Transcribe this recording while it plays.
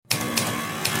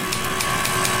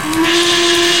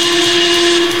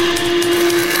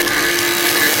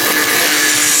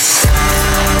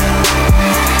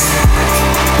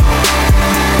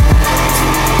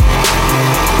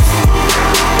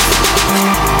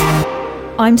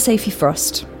I'm Sophie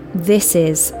Frost. This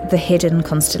is The Hidden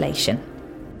Constellation.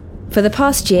 For the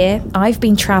past year, I've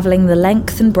been travelling the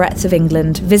length and breadth of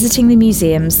England, visiting the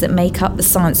museums that make up the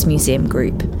Science Museum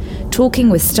Group, talking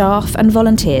with staff and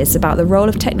volunteers about the role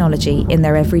of technology in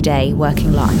their everyday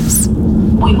working lives.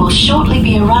 We will shortly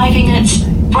be arriving at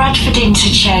Bradford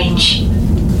Interchange.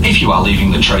 If you are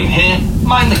leaving the train here,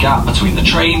 mind the gap between the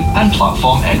train and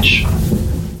platform edge.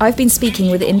 I've been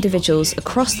speaking with individuals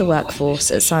across the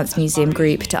workforce at Science Museum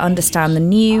Group to understand the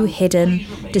new, hidden,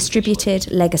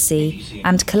 distributed, legacy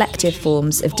and collective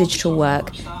forms of digital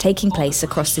work taking place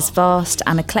across this vast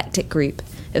and eclectic group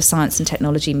of science and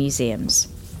technology museums.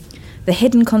 The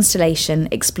Hidden Constellation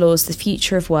explores the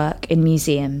future of work in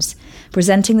museums,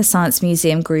 presenting the Science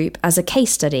Museum Group as a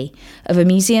case study of a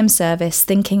museum service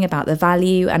thinking about the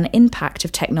value and impact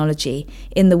of technology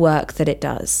in the work that it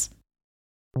does.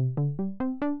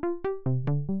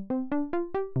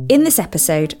 In this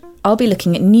episode, I'll be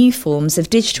looking at new forms of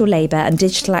digital labour and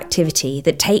digital activity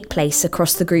that take place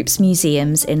across the group's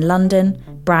museums in London,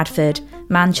 Bradford,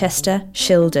 Manchester,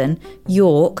 Shildon,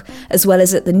 York, as well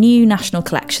as at the new National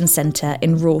Collection Centre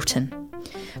in Wroughton,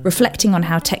 reflecting on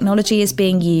how technology is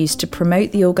being used to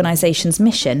promote the organisation's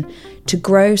mission to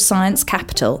grow science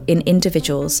capital in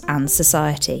individuals and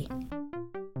society.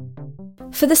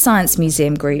 For the Science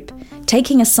Museum Group,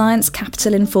 taking a science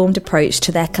capital-informed approach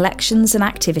to their collections and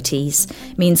activities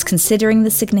means considering the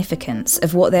significance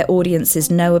of what their audiences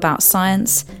know about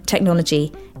science,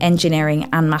 technology, engineering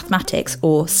and mathematics,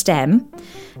 or STEM,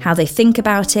 how they think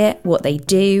about it, what they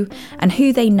do, and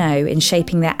who they know in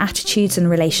shaping their attitudes and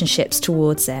relationships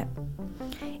towards it.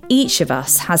 Each of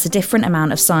us has a different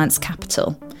amount of science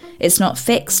capital. It's not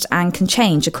fixed and can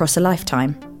change across a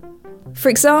lifetime. For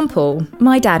example,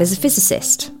 my dad is a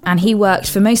physicist, and he worked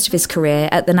for most of his career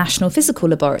at the National Physical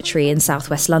Laboratory in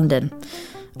southwest London.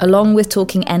 Along with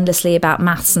talking endlessly about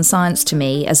maths and science to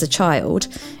me as a child,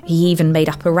 he even made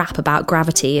up a rap about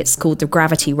gravity, it's called the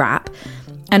Gravity Rap,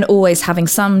 and always having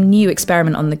some new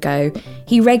experiment on the go,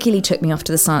 he regularly took me off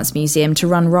to the Science Museum to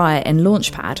run riot in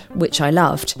Launchpad, which I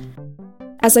loved.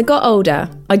 As I got older,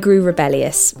 I grew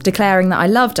rebellious, declaring that I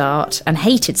loved art and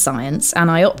hated science, and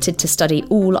I opted to study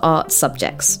all art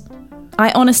subjects.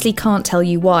 I honestly can't tell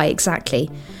you why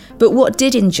exactly, but what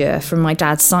did endure from my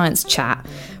dad's science chat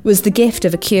was the gift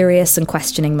of a curious and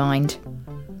questioning mind.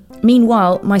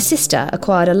 Meanwhile, my sister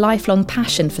acquired a lifelong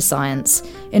passion for science,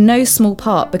 in no small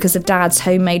part because of Dad's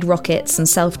homemade rockets and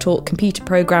self-taught computer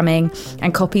programming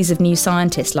and copies of New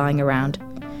Scientist lying around.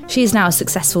 She is now a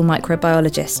successful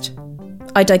microbiologist.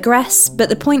 I digress, but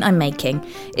the point I'm making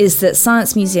is that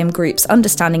Science Museum Group's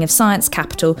understanding of science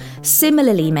capital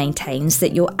similarly maintains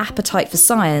that your appetite for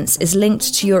science is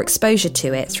linked to your exposure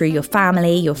to it through your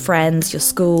family, your friends, your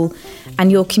school, and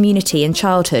your community in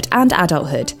childhood and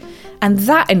adulthood, and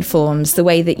that informs the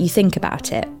way that you think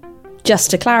about it.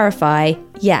 Just to clarify,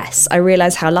 yes, I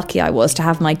realise how lucky I was to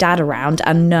have my dad around,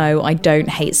 and no, I don't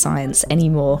hate science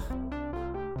anymore.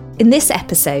 In this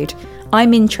episode,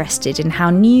 I'm interested in how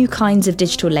new kinds of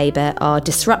digital labour are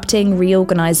disrupting,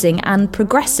 reorganising and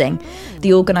progressing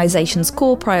the organisation's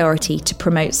core priority to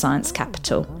promote science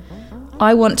capital.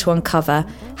 I want to uncover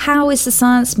how is the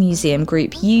Science Museum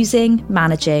Group using,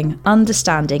 managing,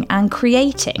 understanding and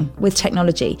creating with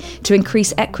technology to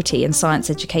increase equity in science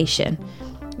education.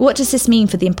 What does this mean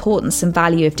for the importance and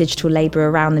value of digital labour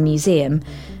around the museum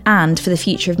and for the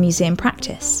future of museum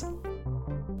practice?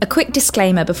 A quick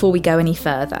disclaimer before we go any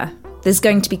further. There's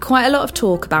going to be quite a lot of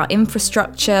talk about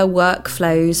infrastructure,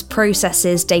 workflows,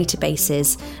 processes,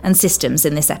 databases, and systems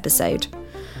in this episode.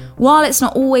 While it's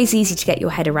not always easy to get your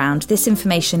head around, this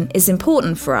information is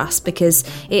important for us because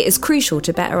it is crucial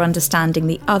to better understanding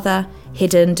the other,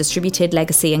 hidden, distributed,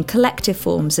 legacy, and collective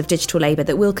forms of digital labour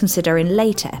that we'll consider in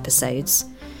later episodes.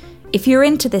 If you're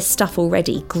into this stuff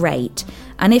already, great,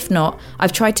 and if not,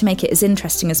 I've tried to make it as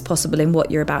interesting as possible in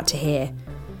what you're about to hear.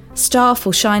 Staff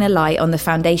will shine a light on the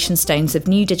foundation stones of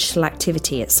new digital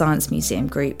activity at Science Museum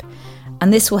Group,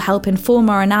 and this will help inform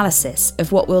our analysis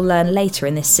of what we'll learn later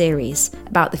in this series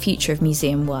about the future of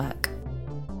museum work.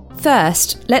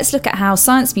 First, let's look at how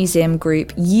Science Museum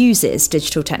Group uses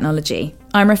digital technology.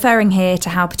 I'm referring here to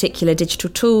how particular digital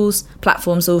tools,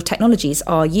 platforms or technologies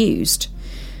are used.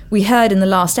 We heard in the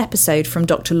last episode from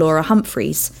Dr. Laura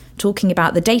Humphreys talking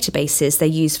about the databases they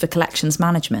use for collections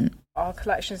management. Our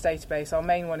collections database, our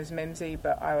main one is MIMSI,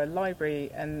 but our library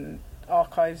and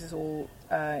archives is all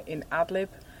in AdLib.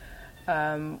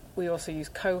 We also use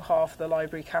Koha for the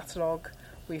library catalogue.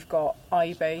 We've got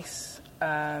iBase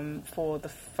for the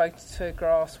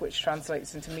photographs, which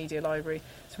translates into Media Library.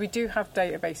 So we do have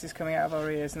databases coming out of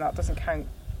our ears, and that doesn't count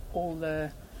all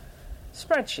the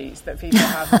spreadsheets that people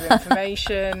have with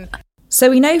information. So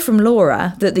we know from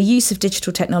Laura that the use of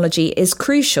digital technology is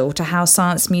crucial to how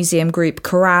Science Museum Group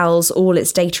corrals all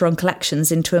its data on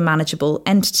collections into a manageable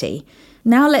entity.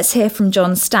 Now let's hear from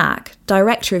John Stack,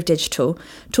 Director of Digital,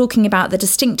 talking about the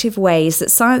distinctive ways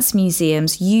that science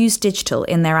museums use digital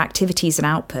in their activities and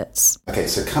outputs. Okay,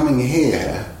 so coming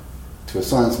here to a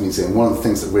science museum, one of the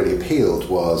things that really appealed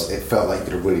was it felt like you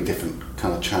got a really different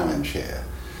kind of challenge here.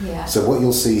 Yeah. So what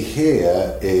you'll see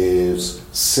here is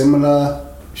similar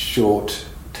short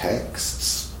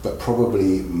texts, but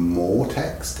probably more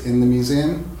text in the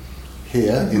museum.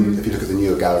 Here, if you look at the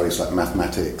newer galleries like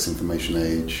mathematics, information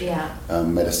age,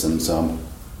 medicine,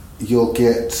 you'll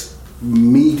get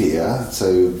media,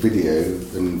 so video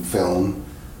and film,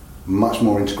 much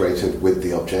more integrated with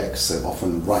the objects, so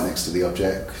often right next to the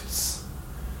objects,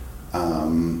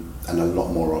 and a lot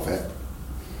more of it.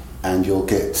 And you'll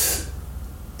get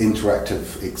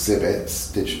interactive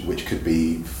exhibits, which could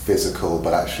be physical,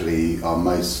 but actually are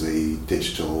mostly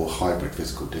digital, hybrid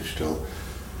physical-digital.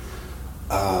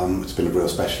 It's been a real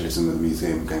specialism of the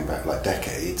museum going back like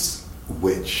decades,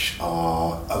 which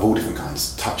are of all different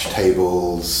kinds. Touch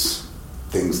tables,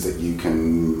 things that you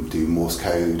can do Morse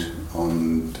code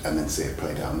on and then see it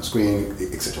played out on the screen,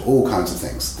 etc. All kinds of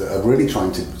things that are really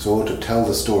trying to sort of tell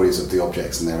the stories of the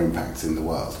objects and their impacts in the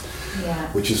world.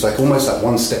 Yeah. Which is like almost like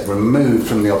one step removed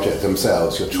from the object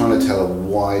themselves. You're trying to tell a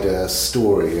wider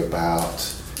story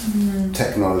about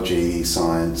technology,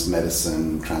 science,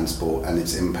 medicine, transport, and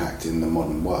its impact in the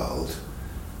modern world.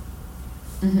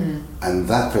 And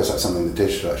that feels like something that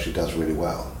digital actually does really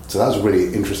well. So that was a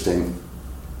really interesting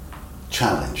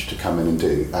challenge to come in and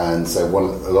do. And so a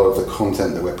lot of the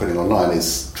content that we're putting online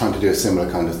is trying to do a similar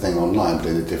kind of thing online, but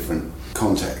in a different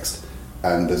context.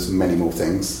 And there's many more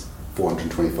things,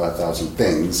 425,000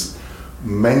 things,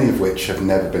 many of which have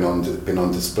never been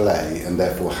on display and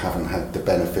therefore haven't had the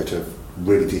benefit of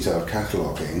really detailed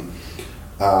cataloguing.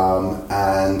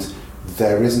 And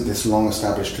there isn't this long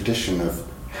established tradition of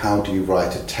how do you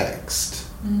write a text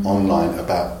online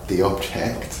about the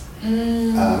object.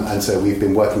 And so we've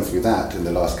been working through that in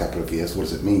the last couple of years. What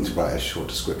does it mean to write a short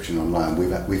description online?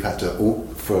 We've had to,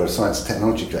 for a science and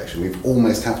technology collection, we've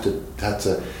almost had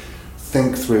to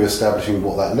think through establishing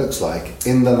what that looks like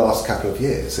in the last couple of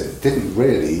years. It didn't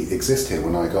really exist here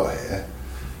when I got here.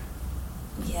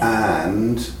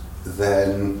 And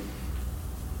then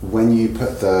when you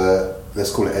put the,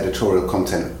 let's call it editorial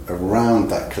content around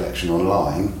that collection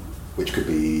online, which could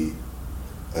be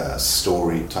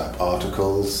story type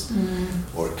articles,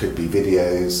 or it could be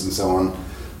videos and so on,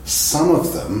 some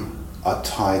of them are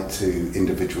tied to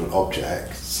individual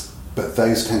objects, but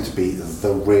those tend to be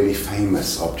the really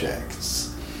famous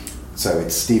objects. So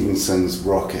it's Stephenson's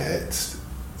rocket,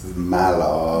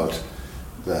 Mallard,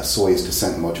 the Soyuz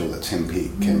descent module that Tim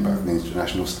Peake came back from the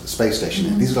International Space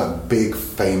Station. These are like big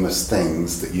famous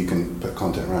things that you can put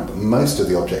content around, but most of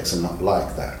the objects are not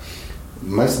like that.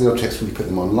 Most of the objects, when you put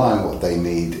them online, what they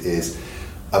need is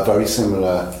a very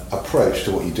similar approach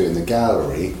to what you do in the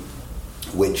gallery,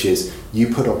 which is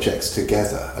you put objects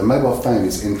together. A mobile phone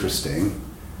is interesting,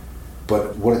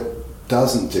 but what it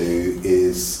doesn't do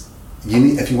is,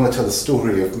 if you want to tell the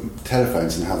story of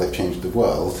telephones and how they've changed the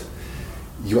world,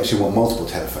 you actually want multiple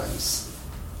telephones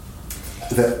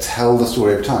that tell the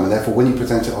story over time, and therefore when you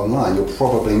present it online, you're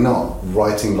probably not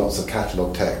writing lots of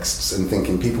catalogue texts and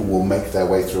thinking people will make their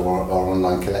way through our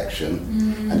online collection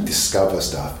and discover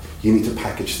stuff. You need to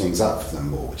package things up for them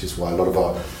more, which is why a lot of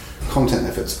our content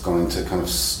efforts have gone into kind of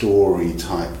story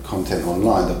type content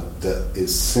online that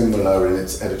is similar in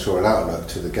its editorial outlook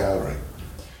to the gallery.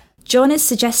 John is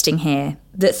suggesting here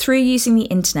that through using the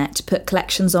internet to put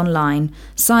collections online,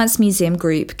 Science Museum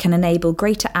Group can enable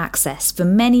greater access for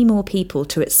many more people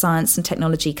to its science and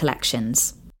technology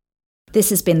collections. This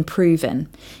has been proven.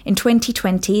 In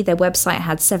 2020, their website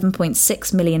had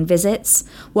 7.6 million visits,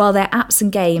 while their apps and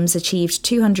games achieved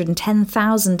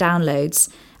 210,000 downloads,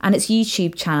 and its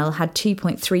YouTube channel had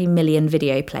 2.3 million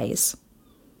video plays.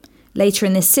 Later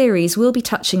in this series, we'll be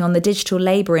touching on the digital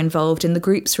labour involved in the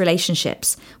group's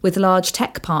relationships with large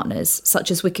tech partners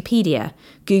such as Wikipedia,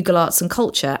 Google Arts and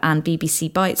Culture and BBC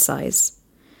Bitesize.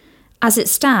 As it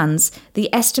stands,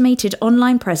 the estimated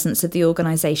online presence of the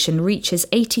organisation reaches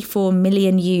 84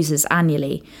 million users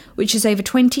annually, which is over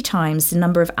 20 times the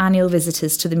number of annual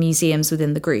visitors to the museums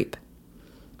within the group.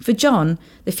 For John,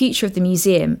 the future of the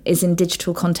museum is in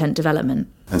digital content development.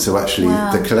 And so actually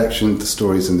the collection, the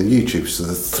stories and the YouTube, so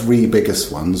the three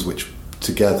biggest ones, which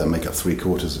together make up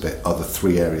 3/4 of it, are the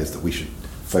three areas that we should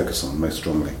focus on most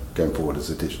strongly going forward as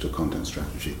a digital content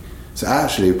strategy. So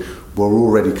actually we're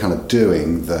already kind of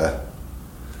doing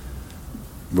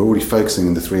we're already focusing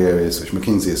in the 3 areas which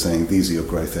McKinsey is saying these are your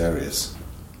growth areas.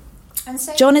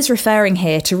 John is referring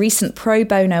here to recent pro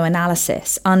bono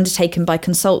analysis undertaken by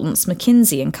consultants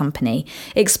McKinsey & Company,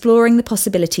 exploring the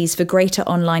possibilities for greater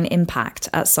online impact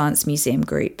at Science Museum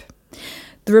Group.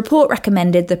 The report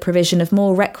recommended the provision of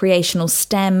more recreational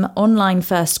STEM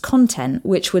online-first content,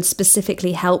 which would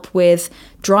specifically help with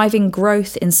driving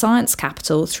growth in Science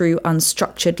Capital through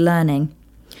unstructured learning.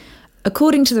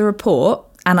 According to the report,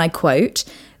 and I quote,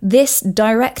 "This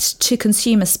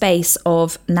direct-to-consumer space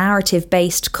of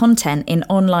narrative-based content in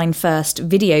online-first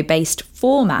video-based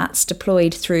formats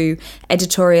deployed through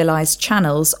editorialised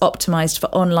channels optimised for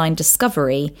online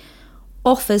discovery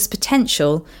offers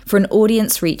potential for an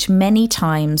audience reach many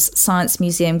times Science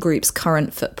Museum Group's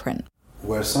current footprint."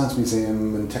 Whereas Science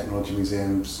Museum and technology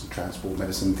museums, transport,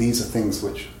 medicine, these are things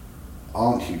which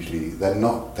aren't hugely, they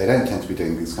don't tend to be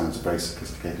doing these kinds of very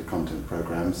sophisticated content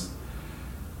programmes.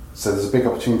 So there's a big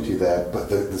opportunity there, but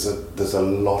there's a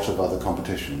lot of other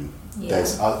competition. Yeah.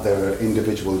 There are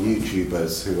individual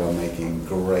YouTubers who are making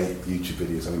great YouTube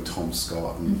videos. I mean, Tom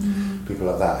Scott and people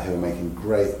like that who are making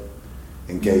great,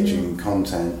 engaging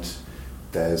content.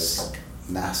 There's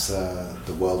NASA,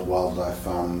 the World Wildlife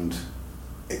Fund,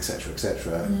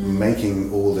 etc.,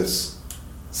 making all this.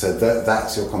 So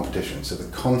that's your competition. So the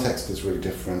context is really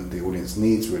different, the audience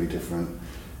needs really different,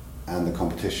 and the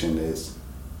competition is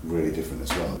really different as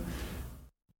well.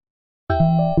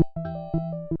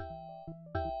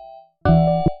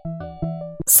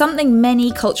 Something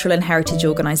many cultural and heritage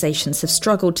organisations have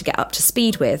struggled to get up to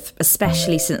speed with,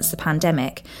 especially since the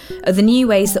pandemic, are the new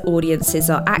ways that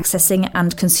audiences are accessing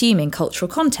and consuming cultural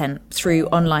content through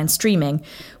online streaming,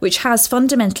 which has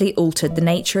fundamentally altered the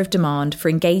nature of demand for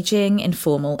engaging,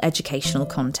 informal, educational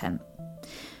content.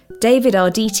 David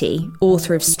Arditi,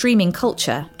 author of Streaming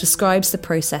Culture, describes the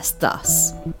process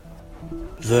thus.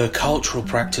 The cultural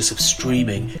practice of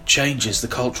streaming changes the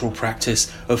cultural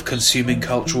practice of consuming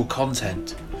cultural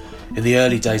content. In the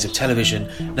early days of television,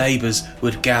 neighbours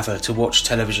would gather to watch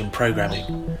television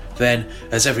programming. Then,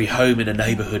 as every home in a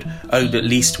neighbourhood owned at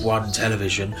least one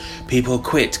television, people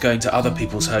quit going to other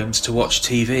people's homes to watch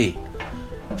TV.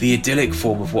 The idyllic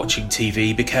form of watching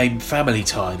TV became family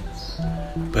time.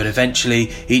 But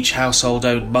eventually, each household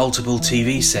owned multiple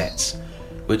TV sets,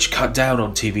 which cut down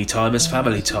on TV time as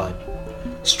family time.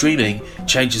 Streaming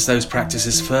changes those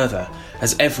practices further,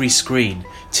 as every screen,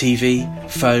 TV,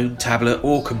 phone, tablet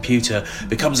or computer,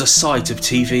 becomes a site of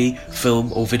TV,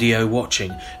 film or video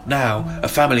watching. Now, a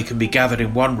family can be gathered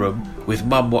in one room, with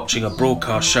mum watching a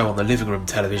broadcast show on the living room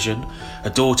television, a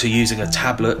daughter using a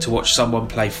tablet to watch someone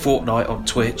play Fortnite on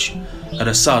Twitch, and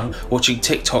a son watching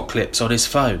TikTok clips on his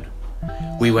phone.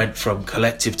 We went from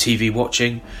collective TV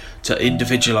watching to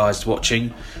individualised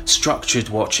watching, structured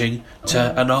watching to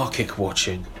anarchic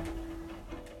watching.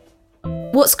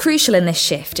 What's crucial in this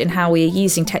shift in how we are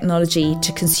using technology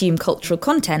to consume cultural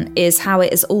content is how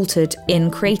it has altered in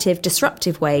creative,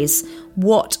 disruptive ways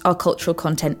what our cultural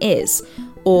content is,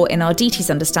 or in Arditi's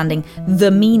understanding,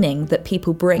 the meaning that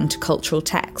people bring to cultural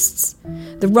texts.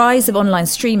 The rise of online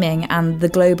streaming and the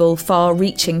global,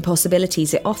 far-reaching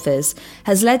possibilities it offers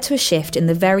has led to a shift in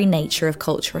the very nature of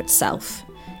culture itself.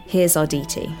 Here's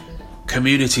Arditi.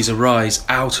 Communities arise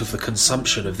out of the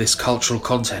consumption of this cultural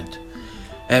content.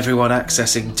 Everyone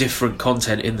accessing different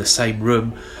content in the same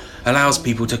room allows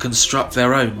people to construct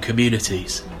their own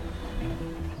communities.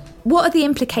 What are the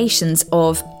implications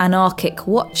of anarchic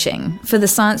watching for the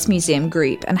Science Museum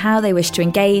Group and how they wish to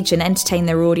engage and entertain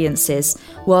their audiences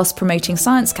whilst promoting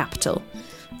Science Capital?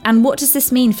 And what does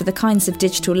this mean for the kinds of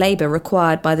digital labour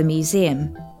required by the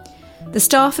museum? The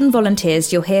staff and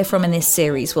volunteers you'll hear from in this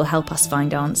series will help us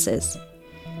find answers.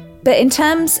 But in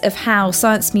terms of how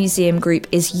Science Museum Group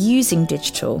is using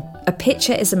digital, a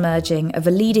picture is emerging of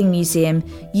a leading museum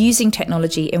using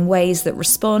technology in ways that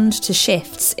respond to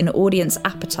shifts in audience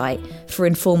appetite for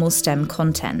informal STEM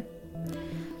content.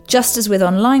 Just as with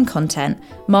online content,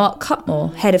 Mark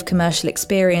Cutmore, head of commercial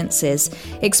experiences,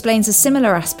 explains a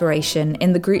similar aspiration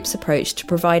in the group's approach to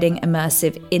providing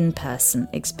immersive in-person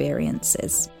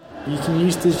experiences. You can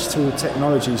use digital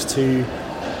technologies to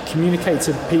communicate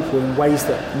to people in ways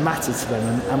that matter to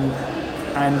them,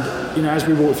 and you know, as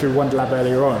we walked through Wonderlab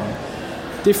earlier on,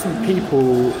 different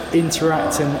people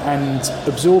interact and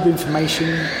absorb information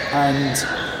and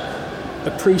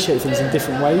appreciate things in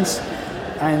different ways.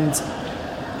 And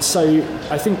so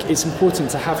I think it's important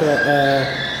to have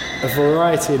a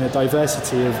variety and a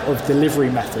diversity of delivery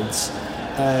methods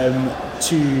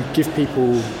to give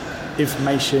people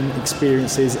information,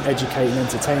 experiences, educate and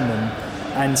entertain them.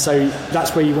 And so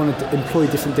that's where you want to employ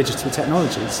different digital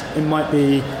technologies. It might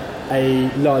be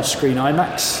a large screen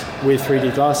IMAX with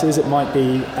 3D glasses, it might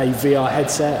be a VR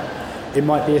headset, it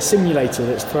might be a simulator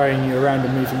that's throwing you around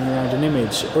and moving you around an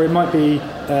image, or it might be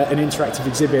an interactive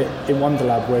exhibit in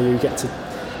Wonderlab where you get to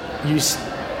use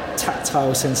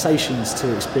tactile sensations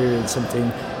to experience something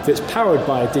that's powered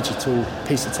by a digital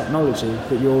piece of technology,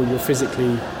 but you're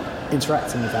physically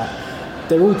interacting with that.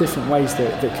 They're all different ways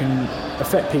that can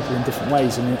affect people in different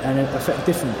ways and affect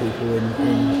different people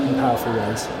in powerful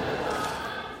ways.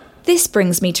 This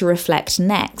brings me to reflect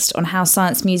next on how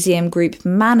Science Museum Group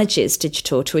manages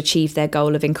digital to achieve their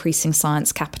goal of increasing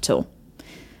science capital.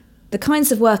 The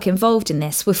kinds of work involved in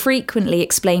this were frequently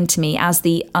explained to me as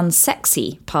the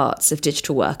unsexy parts of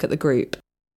digital work at the group.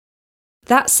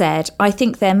 That said, I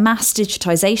think their mass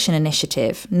digitisation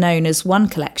initiative, known as One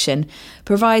Collection,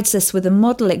 provides us with a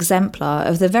model exemplar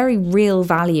of the very real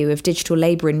value of digital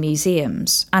labour in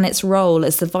museums and its role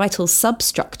as the vital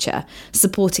substructure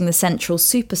supporting the central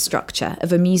superstructure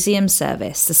of a museum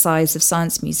service the size of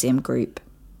Science Museum Group.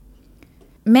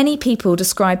 Many people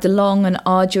describe the long and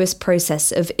arduous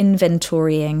process of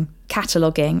inventorying,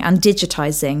 cataloguing and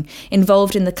digitising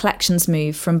involved in the collections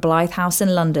move from Blythe House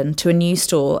in London to a new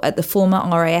store at the former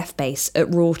RAF base at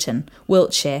Wroughton,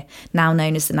 Wiltshire, now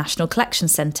known as the National Collection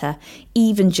Centre,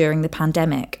 even during the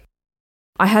pandemic.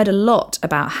 I heard a lot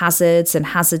about hazards and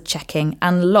hazard checking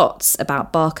and lots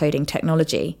about barcoding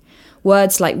technology.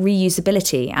 Words like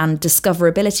reusability and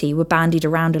discoverability were bandied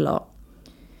around a lot.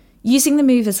 Using the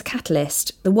move as a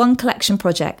catalyst, the One Collection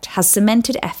project has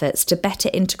cemented efforts to better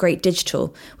integrate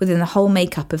digital within the whole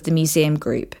makeup of the museum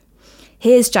group.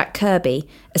 Here's Jack Kirby,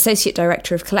 Associate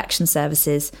Director of Collection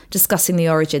Services, discussing the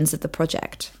origins of the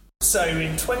project. So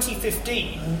in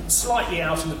 2015, slightly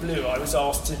out of the blue, I was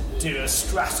asked to do a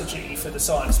strategy for the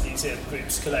Science Museum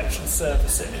Group's collection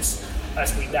services,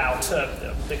 as we now term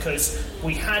them, because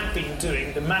we had been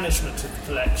doing the management of the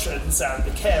collections and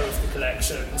the care of the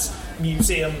collections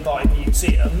museum by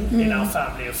museum in our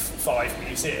family of 5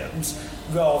 museums,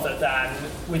 rather than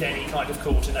with any kind of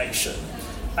coordination.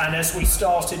 And as we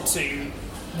started to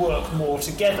work more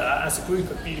together as a group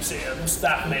of museums,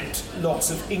 that meant lots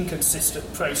of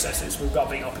inconsistent processes were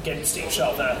rubbing up against each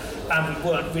other, and we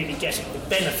weren't really getting the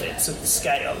benefits of the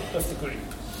scale of the group.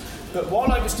 But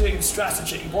while I was doing the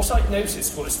strategy, what I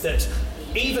noticed was that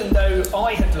even though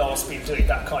I had last been doing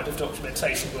that kind of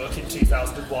documentation work in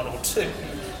 2001 or 2,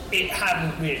 it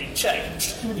hadn't really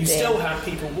changed. You still had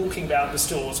people walking down the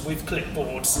stores with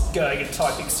clipboards, going and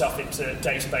typing stuff into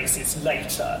databases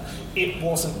later. It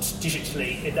wasn't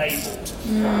digitally enabled.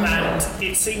 And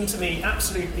it seemed to me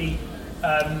absolutely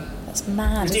That's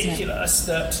mad, ridiculous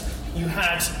that you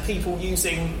had people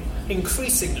using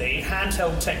increasingly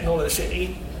handheld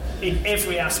technology in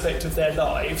every aspect of their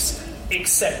lives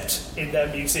except in their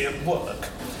museum work.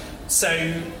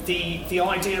 So the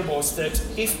idea was that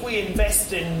if we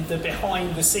invest in the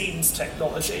behind-the-scenes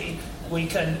technology, we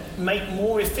can make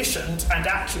more efficient and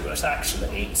accurate,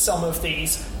 actually, some of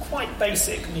these quite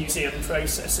basic museum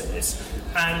processes.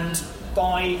 And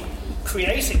by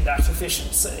creating that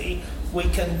efficiency, we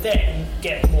can then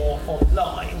get more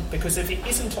online, because if it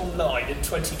isn't online in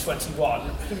 2021,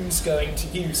 who's going to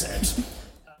use it?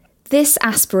 This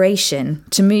aspiration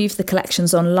to move the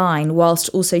collections online whilst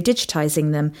also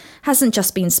digitising them hasn't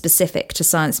just been specific to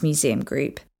Science Museum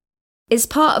Group. It's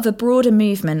part of a broader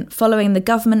movement following the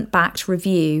government-backed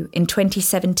review in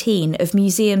 2017 of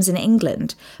museums in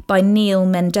England by Neil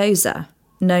Mendoza,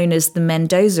 known as the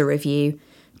Mendoza Review,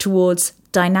 towards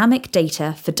dynamic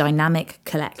data for dynamic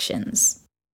collections.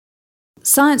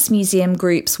 Science Museum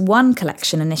Group's One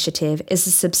Collection initiative is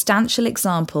a substantial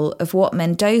example of what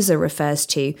Mendoza refers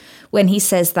to when he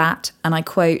says that, and I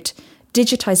quote,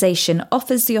 "Digitisation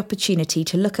offers the opportunity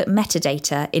to look at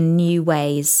metadata in new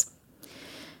ways."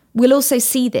 We'll also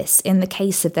see this in the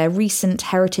case of their recent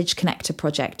Heritage Connector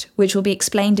project, which will be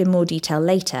explained in more detail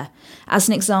later, as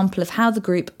an example of how the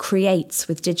group creates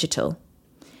with digital.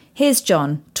 Here's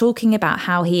John talking about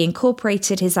how he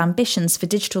incorporated his ambitions for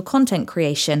digital content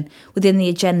creation within the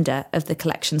agenda of the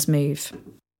collections move.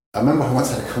 I remember I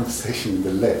once had a conversation in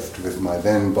the lift with my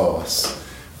then boss,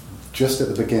 just at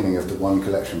the beginning of the One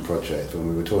Collection project, when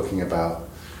we were talking about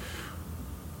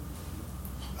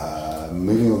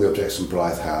moving all the objects from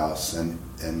Blythe House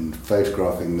and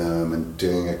photographing them and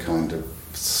doing a kind of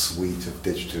suite of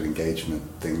digital engagement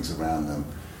things around them.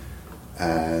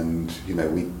 And, you know,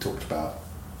 we talked about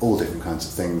all different kinds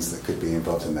of things that could be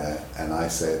involved in there, and I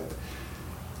said,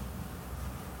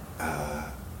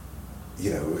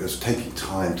 you know, it was taking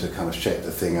time to kind of shape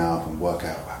the thing up and work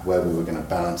out where we were going to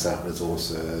balance out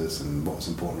resources and what was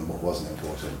important and what wasn't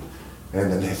important. And in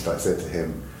the lift I said to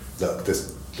him,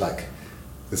 look,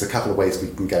 there's a couple of ways we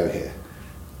can go here.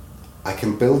 I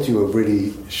can build you a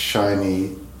really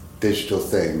shiny digital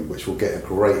thing which will get a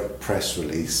great press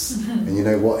release, and you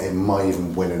know what, it might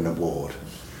even win an award.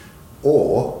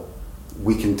 Or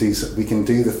we can do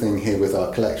the thing here with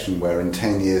our collection where in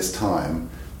 10 years' time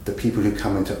the people who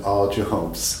come into our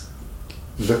jobs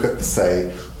look at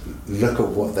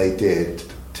what they did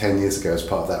 10 years ago as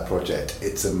part of that project.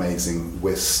 It's amazing.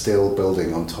 We're still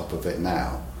building on top of it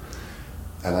now.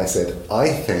 And I said, I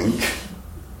think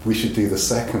we should do the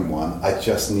second one. I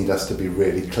just need us to be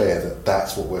really clear that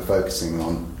that's what we're focusing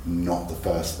on, not the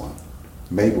first one.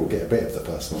 Maybe we'll get a bit of the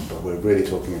first one, but we're really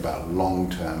talking about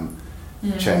long-term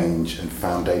change and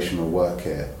foundational work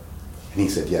here. And he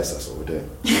said, yes, that's what we're doing.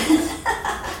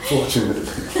 Fortunately.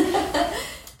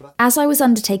 As I was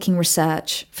undertaking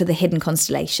research for The Hidden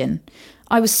Constellation,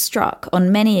 I was struck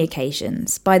on many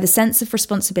occasions by the sense of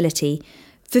responsibility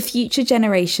for future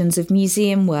generations of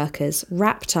museum workers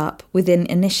wrapped up within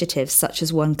initiatives such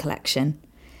as One Collection.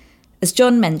 As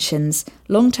John mentions,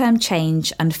 long-term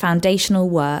change and foundational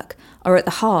work are at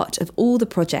the heart of all the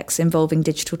projects involving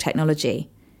digital technology.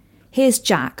 Here's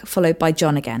Jack, followed by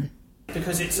John again.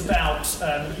 Because it's about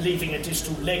leaving a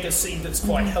digital legacy that's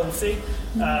quite healthy.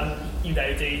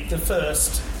 The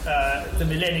first, the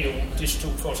millennial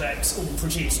digital projects all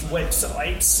produced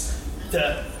websites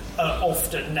that are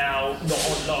often now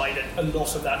not online, and a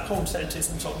lot of that content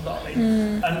isn't online.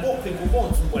 And what people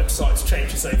want from websites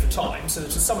changes over time, so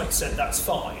to some extent that's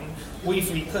fine. We've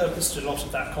repurposed a lot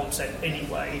of that content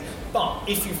anyway, but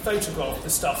if you photographed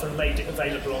the stuff and made it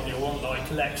available on your online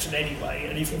collection anyway,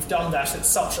 and if you've done that at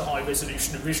such a high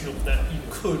resolution original that you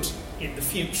could, in the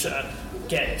future,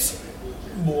 get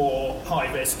more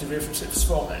high-res derivatives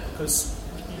from it, because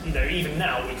even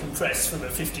now we compress from a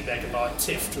 50 megabyte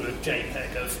TIFF to a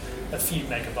JPEG of a few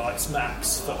megabytes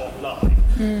max for online.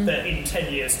 But in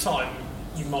 10 years' time,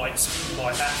 you might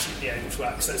actually be able to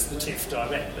access the TIFF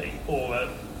directly, or a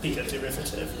bigger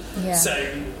derivative. Yeah.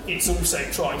 So it's also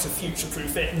trying to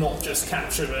future-proof it, not just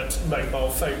capture at mobile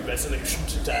phone resolution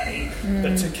today,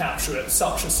 but to capture at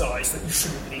such a size that you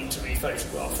shouldn't need to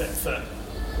re-photograph it for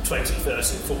 20, 30,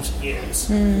 40 years.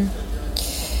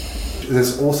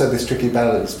 There's also this tricky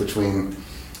balance between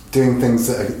doing things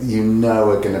that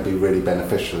are going to be really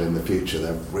beneficial in the future.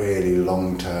 They're really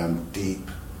long-term, deep,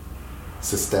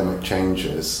 systemic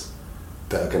changes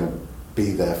that are going to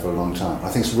be there for a long time. I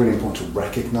think it's really important to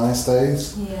recognise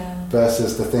those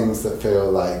versus the things that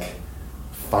feel like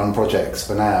fun projects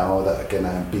for now that are going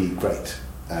to be great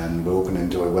and we're all going to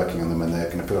enjoy working on them and they're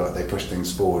going to feel like they push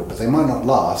things forward, but they might not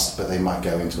last, but they might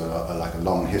go into a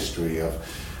long history of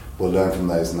we'll learn from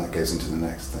those and that goes into the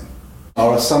next thing.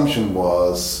 Our assumption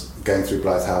was, going through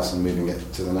Blythe House and moving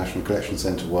it to the National Collection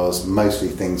Centre, was mostly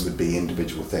things would be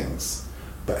individual things,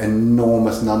 but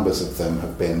enormous numbers of them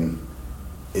have been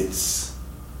it's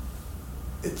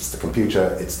the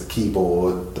computer, it's the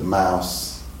keyboard, the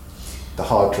mouse, the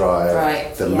hard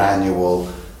drive, the manual,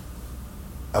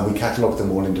 and we catalogue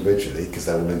them all individually because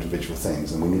they're all individual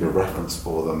things and we need a reference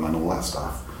for them and all that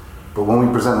stuff. But when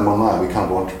we present them online, we kind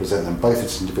of want to present them both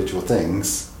as individual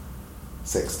things,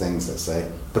 6 things let's say,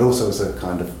 but also as a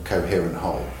kind of coherent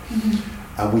whole.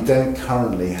 And we don't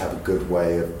currently have a good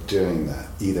way of doing that,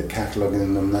 either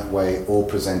cataloguing them that way or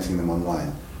presenting them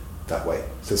online that way.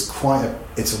 So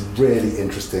it's a really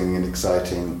interesting and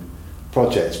exciting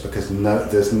project because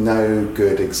there's no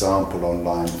good example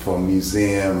online for a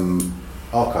museum.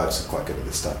 Archives are quite good at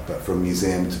this stuff, but for a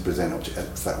museum to present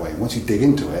objects that way. And once you dig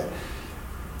into it,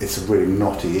 it's a really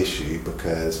knotty issue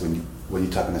because when you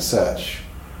type in a search,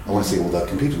 I want to see all the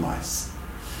computer mice,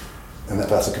 and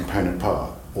that's a component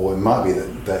part. Or it might be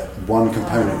that one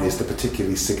component is the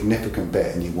particularly significant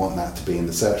bit and you want that to be in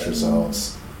the search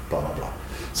results, blah, blah, blah.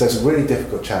 So it's a really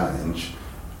difficult challenge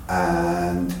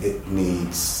and it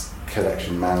needs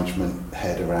collection management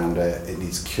head around it, it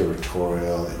needs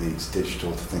curatorial, it needs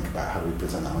digital to think about how we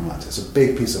present that online. So it's a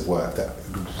big piece of work that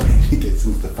really gets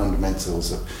into the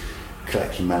fundamentals of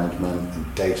collection management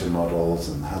and data models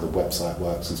and how the website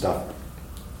works and stuff.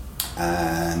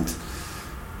 And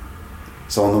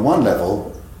so on the one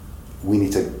level, we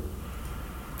need to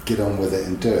get on with it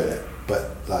and do it,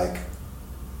 but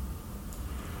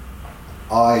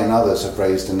I and others have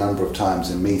raised a number of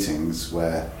times in meetings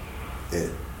where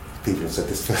people have said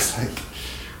this feels like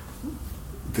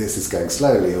this is going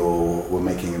slowly or we're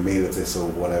making a meal of this or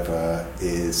whatever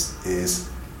is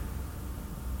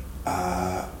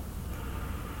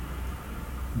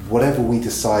whatever we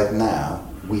decide now,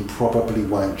 we probably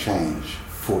won't change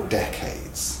for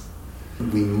decades.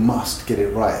 We must get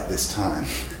it right this time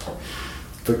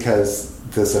because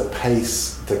there's a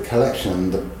pace, the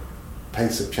collection, the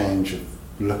pace of change of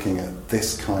looking at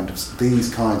these kinds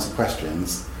of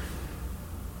questions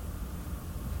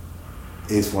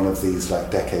is one of these like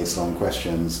decades-long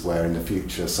questions where in the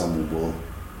future someone will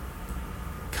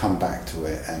come back to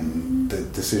it, and the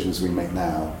decisions we make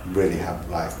now really have,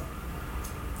 like,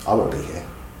 I won't be here,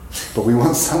 but we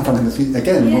want someone in the future,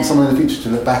 again, we want someone in the future to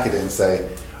look back at it and say,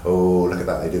 oh, look at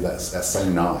that, they did that, that's so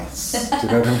nice. Do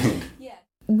you know what I mean?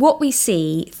 What we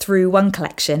see through One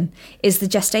Collection is the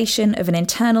gestation of an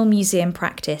internal museum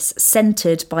practice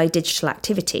centred by digital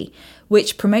activity,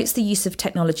 which promotes the use of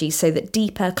technology so that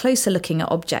deeper, closer looking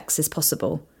at objects is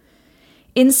possible.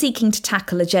 In seeking to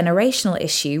tackle a generational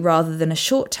issue rather than a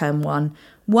short-term one,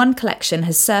 One Collection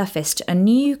has surfaced a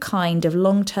new kind of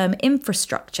long-term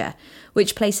infrastructure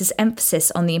which places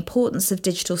emphasis on the importance of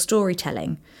digital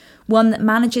storytelling, one that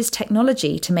manages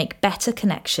technology to make better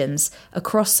connections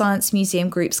across Science Museum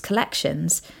Group's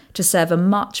collections to serve a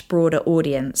much broader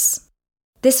audience.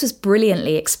 This was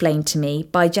brilliantly explained to me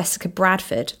by Jessica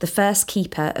Bradford, the first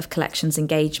keeper of Collections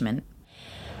Engagement.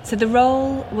 So the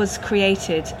role was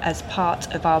created as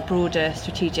part of our broader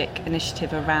strategic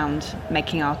initiative around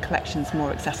making our collections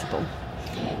more accessible.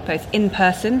 Both in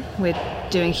person, we're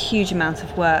doing a huge amount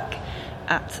of work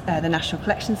at the National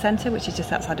Collection Centre, which is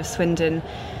just outside of Swindon,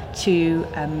 to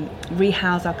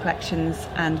rehouse our collections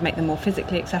and make them more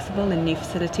physically accessible in new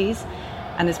facilities.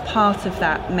 And as part of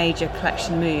that major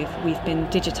collection move, we've been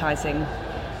digitising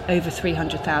over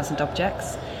 300,000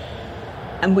 objects.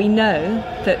 And we know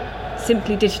that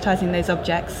simply digitising those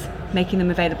objects, making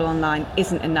them available online,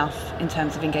 isn't enough in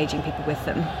terms of engaging people with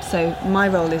them. So my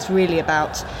role is really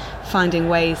about finding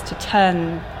ways to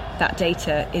turn that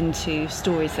data into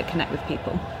stories that connect with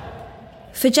people.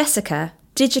 For Jessica,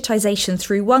 digitisation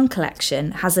through One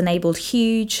Collection has enabled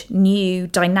huge, new,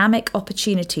 dynamic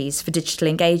opportunities for digital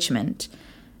engagement.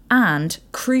 And,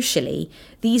 crucially,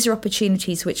 these are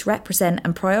opportunities which represent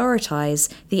and prioritise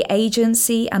the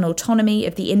agency and autonomy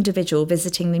of the individual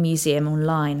visiting the museum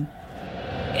online.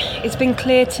 It's been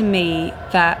clear to me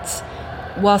that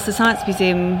whilst the Science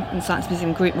Museum and Science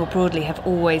Museum Group more broadly have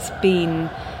always been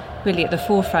really at the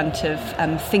forefront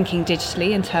of thinking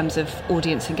digitally in terms of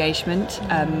audience engagement,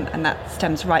 and that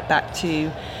stems right back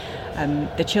to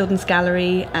the Children's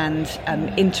Gallery and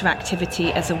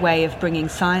interactivity as a way of bringing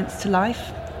science to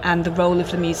life, and the role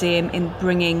of the museum in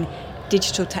bringing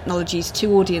digital technologies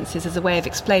to audiences as a way of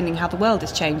explaining how the world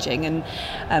is changing. And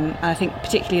I think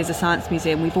particularly as a science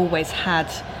museum, we've always had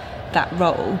that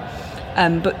role.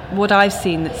 But what I've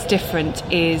seen that's different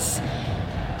is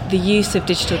the use of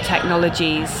digital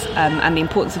technologies and the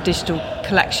importance of digital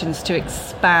collections to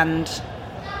expand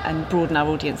and broaden our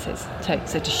audiences.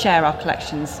 So to share our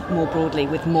collections more broadly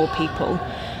with more people,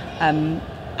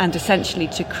 and essentially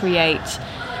to create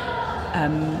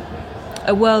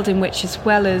a world in which, as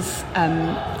well as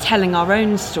telling our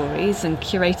own stories and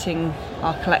curating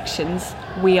our collections,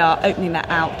 we are opening that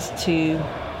out to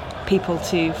people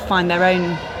to find their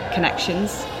own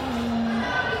connections.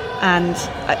 And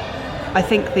I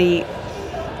think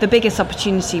the biggest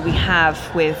opportunity we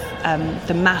have with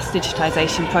the mass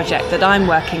digitisation project that I'm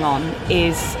working on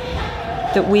is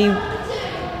that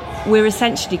we're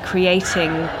essentially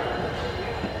creating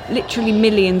literally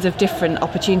millions of different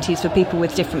opportunities for people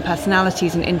with different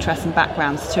personalities and interests and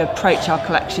backgrounds to approach our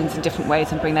collections in different ways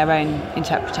and bring their own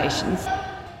interpretations.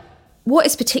 What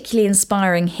is particularly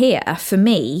inspiring here, for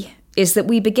me, is that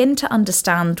we begin to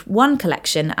understand One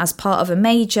Collection as part of a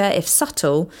major, if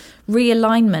subtle,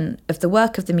 realignment of the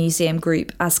work of the Museum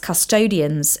Group as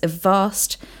custodians of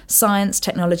vast science,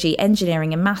 technology,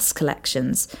 engineering and maths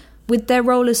collections, with their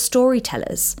role as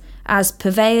storytellers, as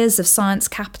purveyors of science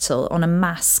capital on a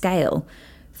mass scale,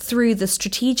 through the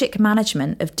strategic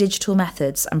management of digital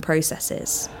methods and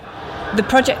processes. The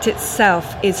project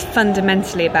itself is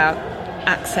fundamentally about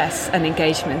access and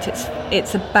engagement.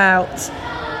 It's about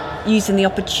using the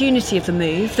opportunity of the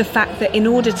move, the fact that in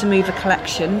order to move a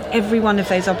collection, every one of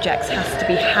those objects has to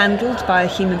be handled by a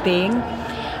human being,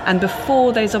 and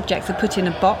before those objects are put in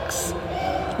a box,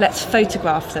 let's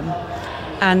photograph them.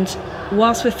 And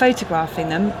whilst we're photographing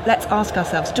them, let's ask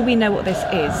ourselves, do we know what this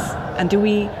is? And do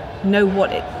we know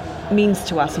what it means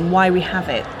to us and why we have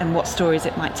it and what stories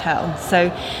it might tell?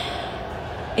 So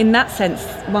in that sense,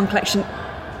 One Collection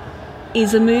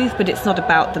is a move, but it's not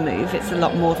about the move. It's a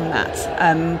lot more than that.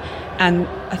 And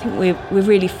I think we're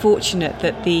really fortunate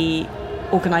that the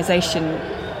organisation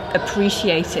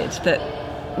appreciated that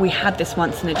we had this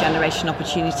once-in-a-generation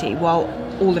opportunity while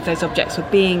all of those objects were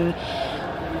being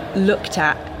looked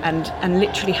at and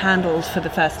literally handled for the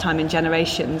first time in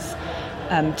generations,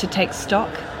 to take stock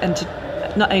and to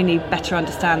not only better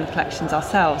understand the collections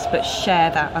ourselves, but share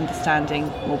that understanding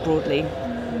more broadly.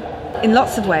 in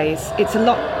lots of ways, it's a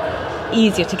lot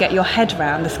easier to get your head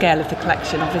around the scale of the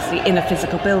collection, obviously, in a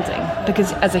physical building,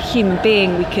 because as a human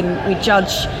being we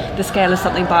judge the scale of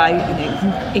something by,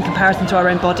 in comparison to our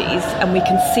own bodies, and we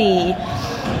can see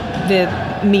the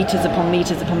metres upon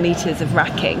metres upon metres of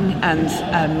racking, and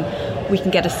we can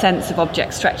get a sense of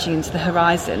objects stretching into the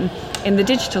horizon. In the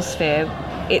digital sphere,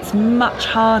 it's much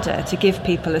harder to give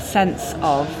people a sense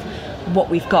of what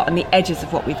we've got and the edges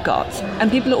of what we've got. And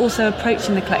people are also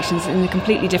approaching the collections in a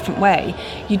completely different way.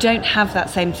 You don't have that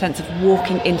same sense of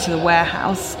walking into the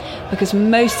warehouse, because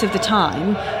most of the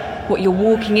time what you're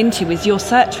walking into is your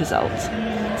search result.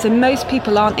 So most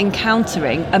people aren't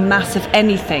encountering a mass of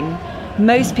anything.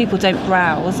 Most people don't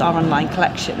browse our online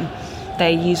collection.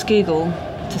 They use Google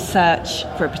to search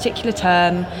for a particular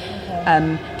term,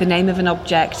 the name of an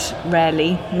object,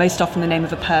 rarely, most often the name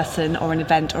of a person or an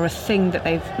event or a thing that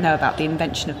they know about, the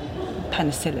invention of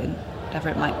penicillin, whatever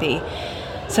it might be.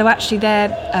 So actually their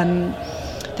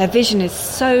vision is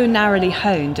so narrowly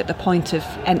honed at the point of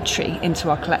entry into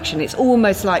our collection. It's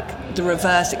almost like the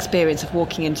reverse experience of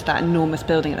walking into that enormous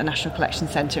building at the National Collection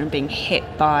Centre and being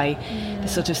hit by the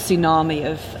sort of tsunami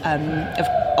of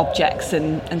objects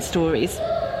and stories.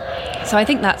 So I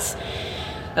think that's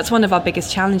one of our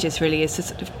biggest challenges, really, is to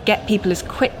sort of get people as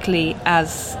quickly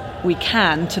as we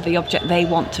can to the object they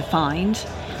want to find,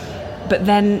 but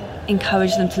then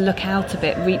encourage them to look out a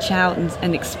bit, reach out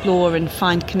and explore and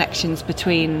find connections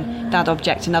between that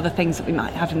object and other things that we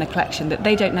might have in the collection that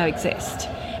they don't know exist.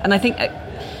 And I think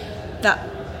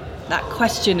that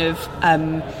question of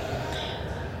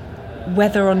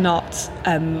whether or not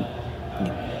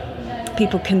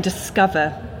people can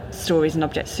discover stories and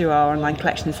objects through our online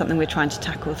collection is something we're trying to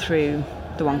tackle through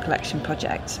the One Collection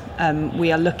project.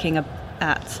 We are looking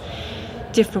at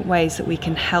different ways that we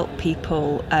can help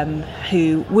people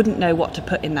who wouldn't know what to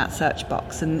put in that search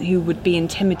box and who would be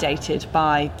intimidated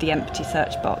by the empty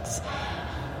search box,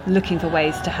 looking for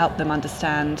ways to help them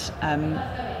understand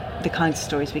the kinds of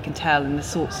stories we can tell and the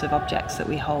sorts of objects that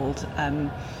we hold.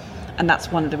 And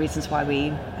that's one of the reasons why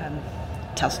we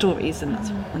tell stories, and that's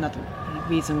another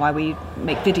reason why we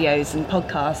make videos and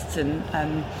podcasts,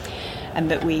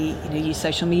 and that we use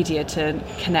social media to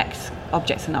connect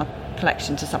objects in our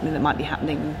collection to something that might be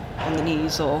happening on the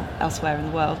news or elsewhere in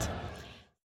the world.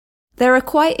 There are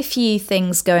quite a few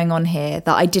things going on here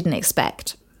that I didn't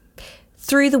expect.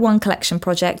 Through the One Collection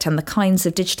project and the kinds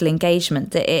of digital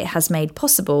engagement that it has made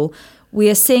possible, we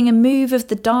are seeing a move of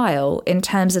the dial in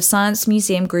terms of Science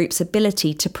Museum Group's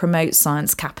ability to promote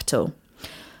science capital.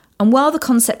 And while the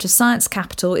concept of science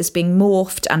capital is being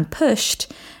morphed and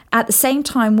pushed, at the same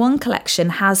time, One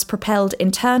Collection has propelled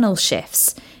internal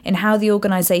shifts in how the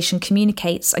organisation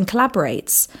communicates and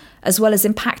collaborates, as well as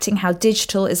impacting how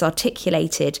digital is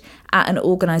articulated at an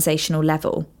organisational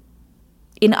level.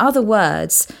 In other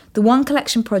words, the One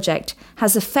Collection project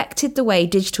has affected the way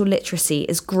digital literacy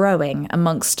is growing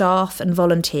amongst staff and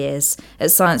volunteers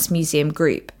at Science Museum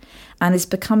Group, and is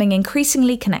becoming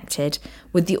increasingly connected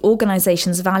with the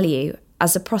organisation's value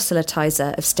as a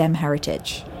proselytiser of STEM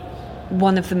heritage.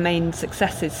 One of the main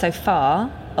successes so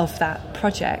far of that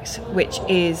project, which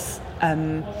is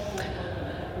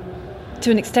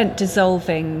to an extent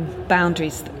dissolving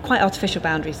boundaries, quite artificial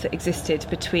boundaries that existed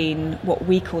between what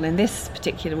we call in this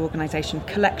particular organisation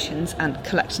collections and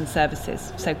collection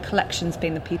services. So collections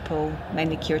being the people,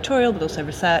 mainly curatorial, but also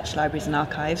research, libraries and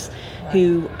archives,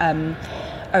 who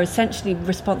are essentially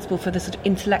responsible for the sort of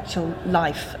intellectual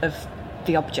life of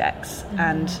the objects,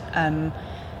 and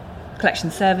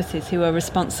collection services who are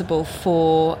responsible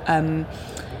for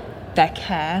their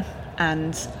care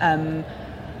and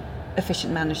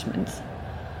efficient management.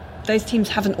 Those teams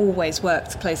haven't always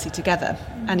worked closely together,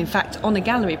 and in fact on a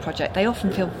gallery project they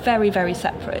often feel very, very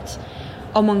separate.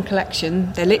 On One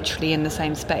Collection they're literally in the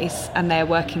same space, and they're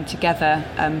working together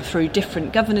through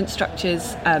different governance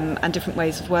structures and different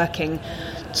ways of working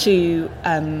to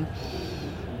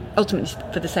ultimately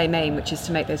for the same aim, which is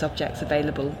to make those objects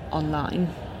available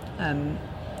online.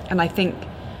 And I think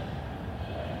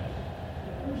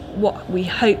what we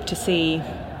hope to see,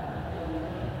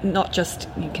 not just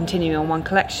continuing on One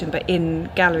Collection, but in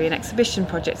gallery and exhibition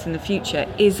projects in the future,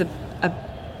 is a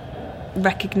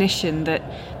recognition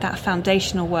that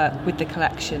foundational work with the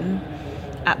collection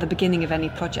at the beginning of any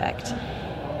project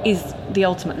is the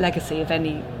ultimate legacy of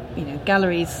any,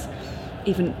 galleries,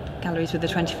 even galleries with a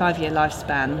 25-year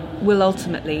lifespan, will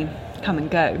ultimately come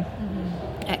and go.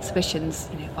 Exhibitions,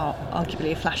 are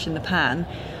arguably a flash in the pan,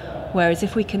 whereas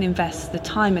if we can invest the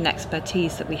time and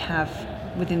expertise that we have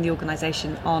within the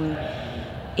organisation on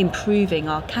improving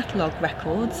our catalogue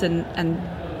records and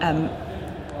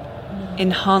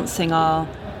enhancing our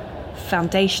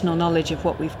foundational knowledge of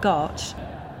what we've got.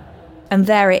 And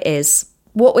there it is.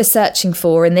 What we're searching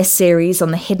for in this series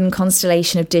on the hidden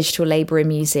constellation of digital labour in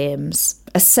museums.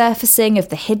 A surfacing of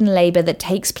the hidden labour that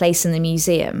takes place in the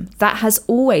museum, that has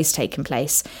always taken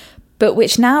place, but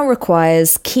which now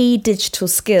requires key digital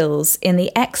skills in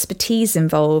the expertise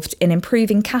involved in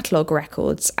improving catalogue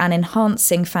records and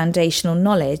enhancing foundational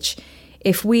knowledge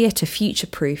if we are to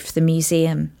future-proof the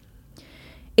museum.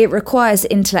 It requires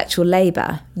intellectual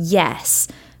labour, yes,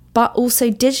 but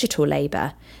also digital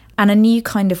labour, and a new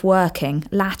kind of working,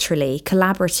 laterally,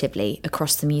 collaboratively,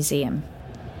 across the museum.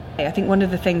 I think one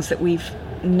of the things that we've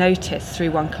noticed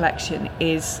through One Collection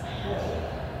is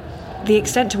the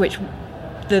extent to which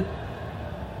the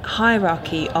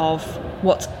hierarchy of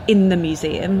what's in the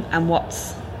museum and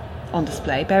what's on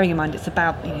display, bearing in mind it's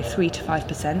about 3 to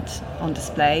 5% on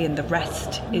display and the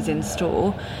rest is in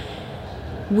store,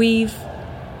 we've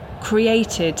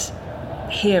created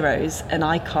heroes and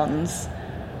icons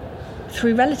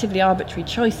through relatively arbitrary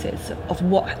choices of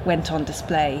what went on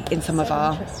display in some of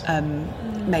our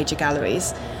major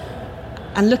galleries.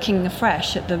 And looking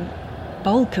afresh at the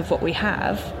bulk of what we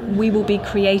have, we will be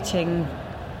creating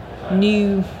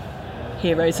new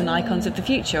heroes and icons of the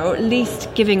future, or at least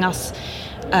giving us,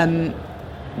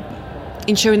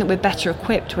 ensuring that we're better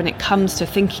equipped when it comes to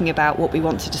thinking about what we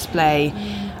want to display,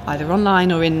 either online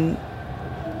or in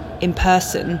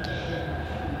person.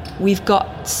 We've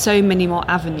got so many more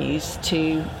avenues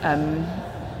to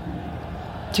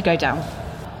go down.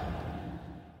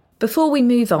 Before we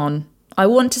move on, I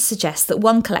want to suggest that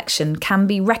One Collection can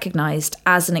be recognised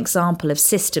as an example of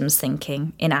systems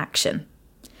thinking in action.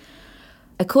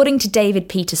 According to David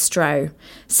Peter Stroh,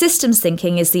 systems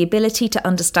thinking is the ability to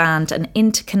understand an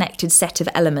interconnected set of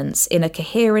elements in a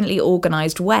coherently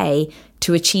organised way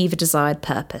to achieve a desired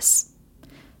purpose.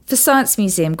 For Science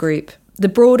Museum Group, the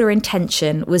broader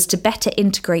intention was to better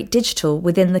integrate digital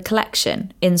within the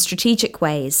collection in strategic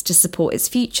ways to support its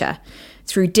future,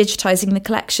 through digitising the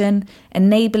collection,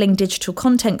 enabling digital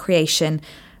content creation,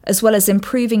 as well as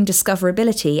improving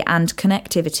discoverability and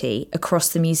connectivity across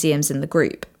the museums in the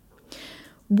group.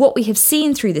 What we have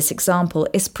seen through this example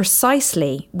is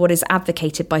precisely what is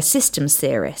advocated by systems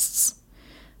theorists.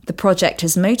 The project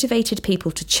has motivated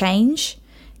people to change,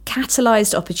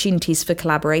 catalysed opportunities for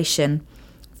collaboration,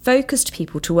 focused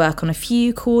people to work on a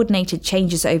few coordinated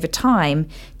changes over time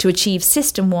to achieve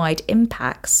system-wide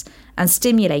impacts, and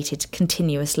stimulated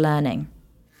continuous learning.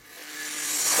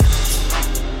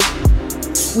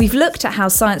 We've looked at how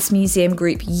Science Museum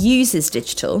Group uses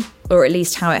digital, or at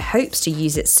least how it hopes to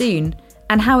use it soon,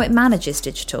 and how it manages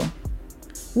digital.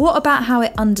 What about how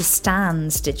it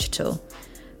understands digital?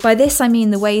 By this I mean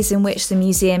the ways in which the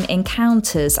museum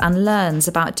encounters and learns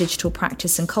about digital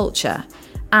practice and culture,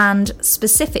 and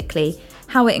specifically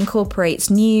how it incorporates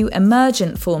new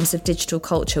emergent forms of digital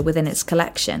culture within its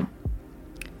collection.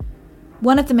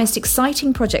 One of the most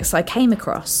exciting projects I came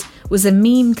across was a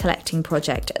meme collecting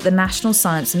project at the National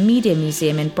Science and Media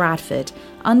Museum in Bradford,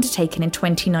 undertaken in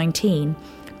 2019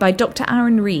 by Dr.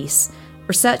 Aaron Rees,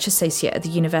 Research Associate at the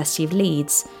University of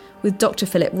Leeds, with Dr.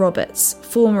 Philip Roberts,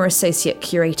 former Associate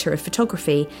Curator of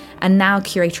Photography and now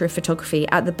Curator of Photography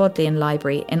at the Bodleian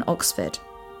Library in Oxford.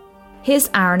 Here's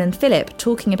Aaron and Philip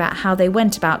talking about how they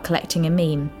went about collecting a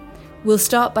meme. We'll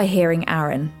start by hearing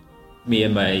Aaron. Me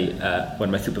and one of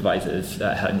my supervisors,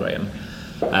 Helen Graham,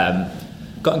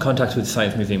 got in contact with the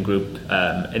Science Museum Group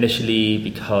initially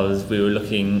because we were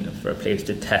looking for a place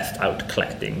to test out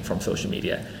collecting from social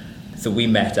media. So we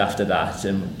met after that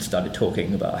and started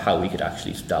talking about how we could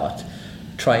actually start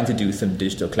trying to do some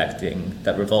digital collecting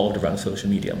that revolved around social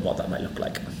media and what that might look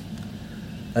like.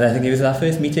 And I think it was our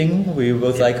first meeting. We were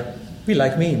both like, we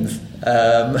like memes.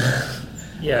 And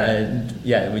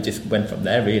we just went from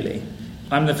there, really.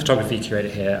 I'm the photography curator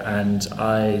here, and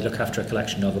I look after a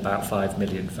collection of about 5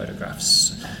 million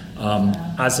photographs.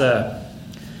 As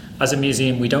a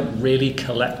museum, we don't really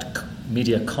collect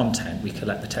media content. We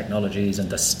collect the technologies and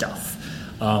the stuff.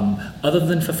 Other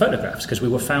than for photographs, because we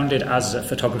were founded as a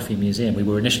photography museum. We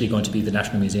were initially going to be the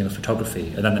National Museum of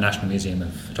Photography, and then the National Museum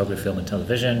of Photography, Film and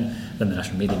Television, then the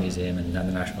National Media Museum, and then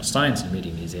the National Science and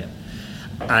Media Museum.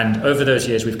 And over those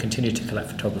years, we've continued to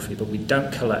collect photography, but we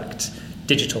don't collect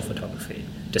digital photography,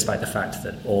 despite the fact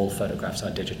that all photographs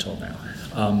are digital now.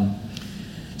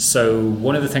 So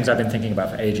one of the things I've been thinking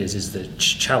about for ages is the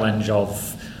challenge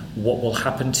of what will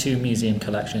happen to museum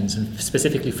collections, and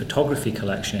specifically photography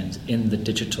collections, in the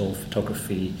digital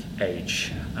photography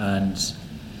age. And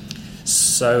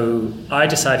so I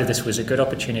decided this was a good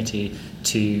opportunity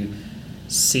to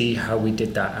see how we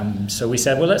did that. And so we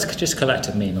said, well, let's just collect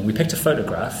a meme. And we picked a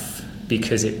photograph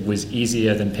because it was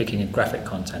easier than picking a graphic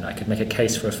content. I could make a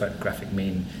case for a photographic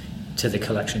meme to the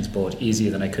collections board easier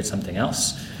than I could something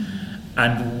else.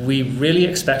 And we really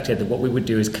expected that what we would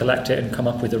do is collect it and come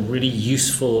up with a really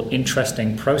useful,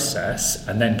 interesting process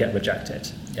and then get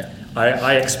rejected. Yeah.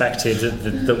 I expected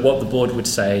that what the board would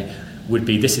say would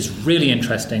be, this is really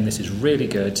interesting, this is really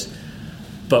good,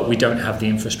 but we don't have the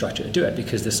infrastructure to do it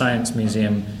because the Science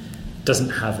Museum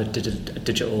doesn't have a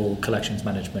digital collections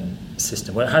management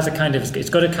system. Well, it's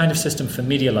got a kind of system for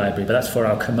media library, but that's for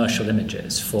our commercial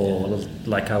images, for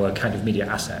like our kind of media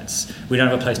assets. We don't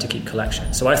have a place to keep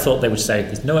collections. So I thought they would say,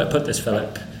 there's nowhere to put this,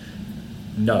 Philip.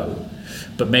 No.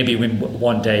 But maybe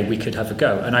one day we could have a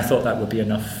go. And I thought that would be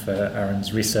enough for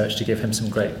Aaron's research to give him some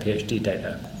great PhD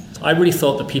data. I really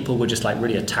thought that people would just like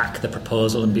really attack the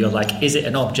proposal and be like, is it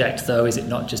an object though? Is it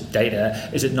not just data?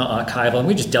 Is it not archival? And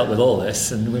we just dealt with all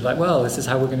this and we're like, well, this is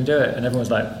how we're going to do it. And everyone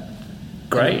was like,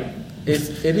 great.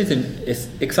 It's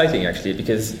exciting actually,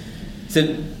 because so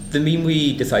the meme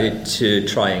we decided to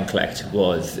try and collect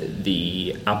was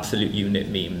the absolute unit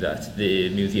meme that the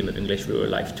Museum of English Rural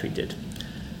Life tweeted.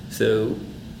 So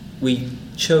we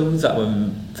chose that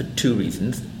one for two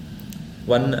reasons.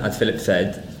 One, as Philip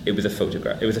said, it was a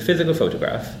photograph. It was a physical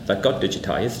photograph that got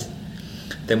digitized,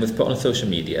 then was put on social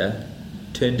media,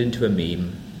 turned into a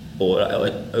meme, or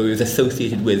it was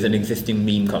associated with an existing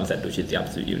meme concept, which is the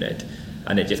absolute unit,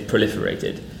 and it just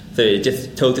proliferated. So it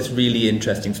just told this really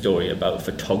interesting story about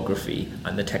photography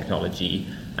and the technology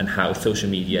and how social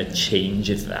media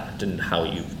changes that and how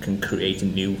you can create a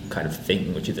new kind of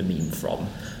thing, which is a meme from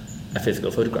a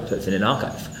physical photograph that's in an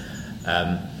archive.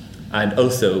 And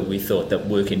also we thought that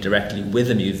working directly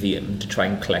with a museum to try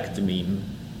and collect the meme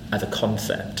as a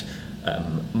concept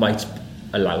might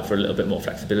allow for a little bit more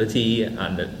flexibility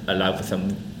and allow for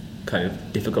some kind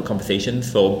of difficult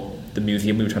conversations for the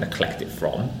museum we were trying to collect it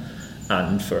from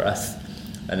and for us,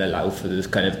 and allow for those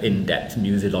kind of in-depth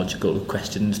museological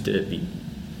questions to be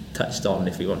touched on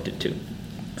if we wanted to.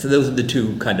 So those are the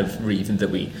two kind of reasons that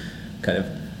we kind of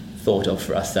thought of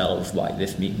for ourselves why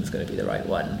this meme was going to be the right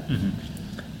one.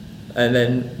 Mm-hmm. And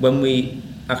then when we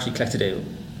actually collected it,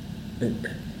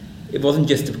 it wasn't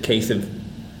just a case of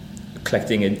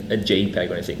collecting a JPEG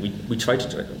or anything.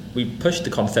 We pushed the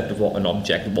concept of what an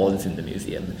object was in the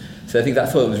museum. So I think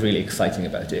that's what was really exciting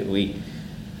about it. We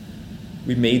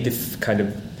made this kind of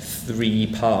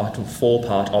 3-part or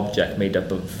 4-part object made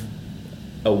up of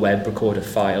a web recorder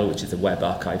file, which is a web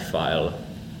archive file,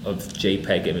 of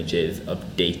JPEG images,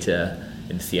 of data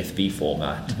in CSV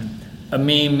format. Mm-hmm. A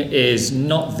meme is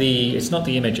not the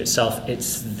image itself,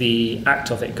 it's the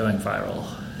act of it going viral.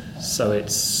 So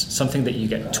it's something that you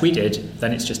get tweeted,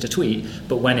 then it's just a tweet,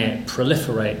 but when it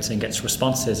proliferates and gets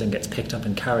responses and gets picked up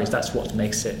and carries, that's what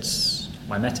makes it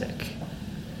mimetic.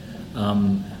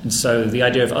 And so the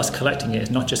idea of us collecting it is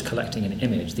not just collecting an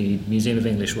image. The Museum of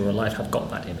English Rural Life have got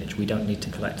that image. We don't need to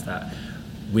collect that.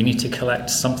 We need to collect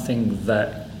something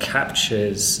that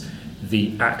captures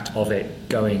the act of it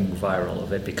going viral,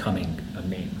 of it becoming a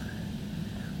meme.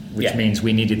 Which means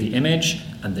we needed the image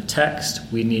and the text,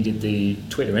 we needed the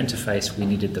Twitter interface, we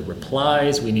needed the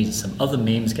replies, we needed some other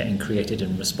memes getting created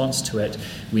in response to it,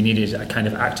 we needed a kind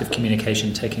of active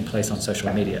communication taking place on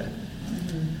social media.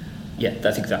 Yeah,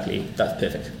 that's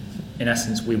perfect. In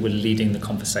essence, we were leading the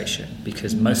conversation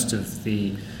because most of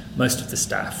the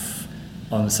staff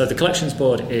so the collections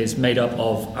board is made up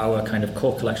of our kind of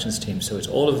core collections team. So it's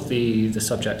all of the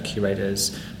subject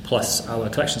curators plus our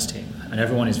collections team. And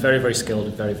everyone is very, very skilled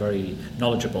and very, very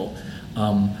knowledgeable.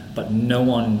 But no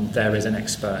one there is an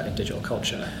expert in digital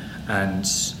culture. And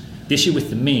the issue with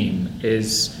the meme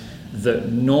is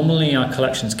that normally our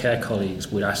collections care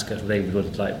colleagues would ask us, they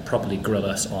would like properly grill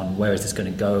us on where is this going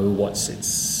to go,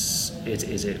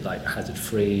 is it like hazard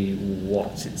free,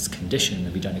 what's its condition,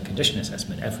 have we done a condition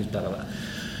assessment, every blah blah blah.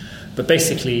 But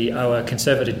basically our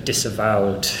conservator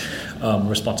disavowed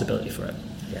responsibility for it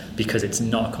because it's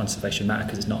not a conservation matter,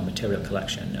 because it's not a material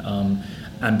collection,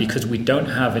 and because we don't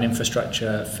have an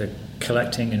infrastructure for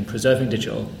collecting and preserving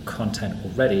digital content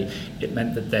already, it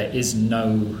meant that there is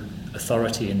no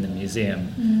authority in the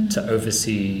museum to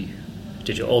oversee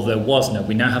digital, although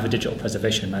we now have a digital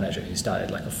preservation manager who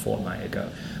started like a fortnight ago.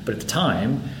 But at the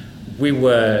time, we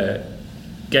were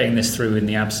getting this through in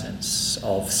the absence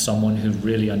of someone who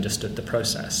really understood the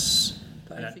process.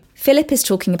 Philip is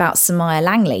talking about Samaya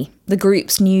Langley, the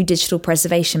group's new digital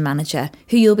preservation manager,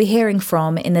 who you'll be hearing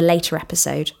from in a later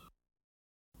episode.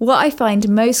 What I find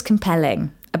most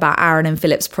compelling about Aaron and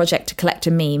Philip's project to collect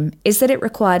a meme is that it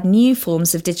required new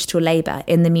forms of digital labour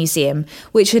in the museum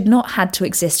which had not had to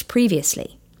exist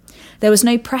previously. There was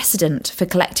no precedent for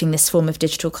collecting this form of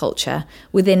digital culture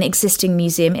within existing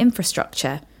museum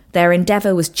infrastructure. Their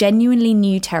endeavour was genuinely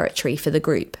new territory for the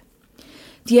group.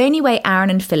 The only way Aaron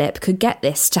and Philip could get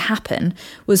this to happen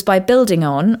was by building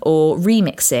on, or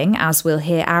remixing, as we'll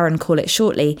hear Aaron call it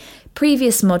shortly,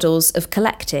 previous models of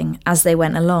collecting as they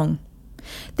went along.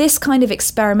 This kind of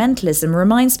experimentalism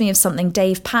reminds me of something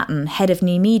Dave Patton, head of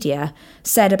New Media,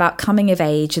 said about coming of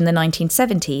age in the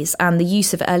 1970s and the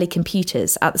use of early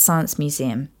computers at the Science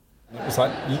Museum. It was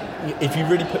like, if you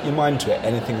really put your mind to it,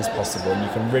 anything is possible, and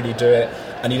you can really do it,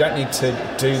 and you don't need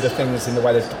to do the things in the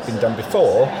way they've been done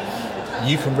before.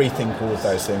 You can rethink all of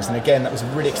those things. And again, that was a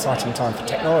really exciting time for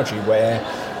technology where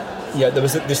there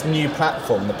was this new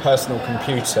platform, the personal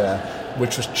computer,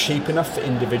 which was cheap enough for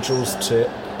individuals to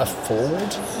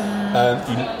afford.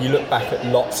 You look back at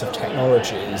lots of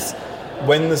technologies.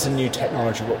 When there's a new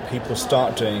technology, what people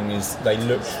start doing is they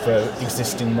look for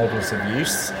existing models of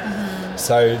use.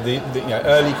 So the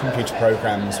early computer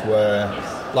programs were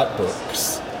like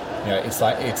books.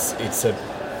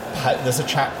 There's a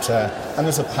chapter and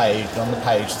there's a page, and on the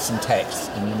page there's some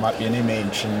text and there might be an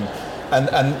image, and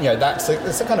that's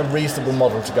a kind of reasonable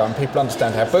model to go, and people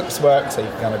understand how books work, so you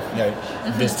kind of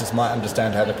visitors might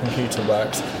understand how the computer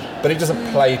works, but it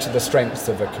doesn't play to the strengths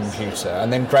of a computer.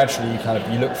 And then gradually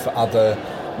you look for other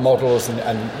models,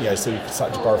 and so you can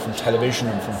start to borrow from television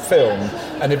and from film,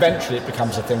 and eventually it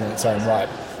becomes a thing in its own right.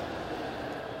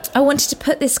 I wanted to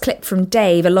put this clip from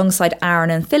Dave alongside Aaron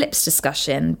and Philip's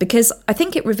discussion because I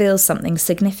think it reveals something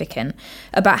significant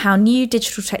about how new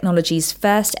digital technologies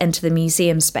first enter the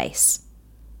museum space.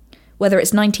 Whether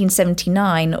it's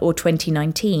 1979 or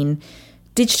 2019,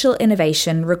 digital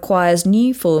innovation requires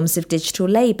new forms of digital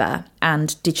labour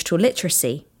and digital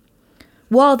literacy.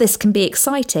 While this can be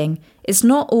exciting, it's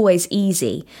not always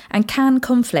easy and can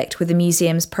conflict with the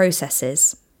museum's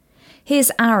processes.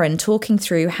 Here's Aaron talking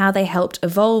through how they helped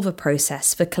evolve a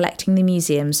process for collecting the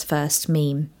museum's first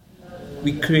meme.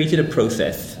 We created a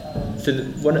process. So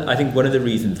I think one of the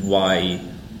reasons why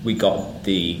we got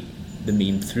the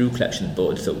meme through Collection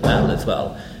Board so well as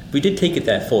well, we did take it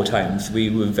there 4 times.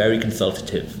 We were very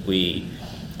consultative. We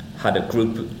had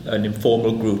an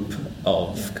informal group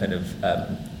of kind of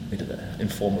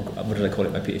informal, what did I call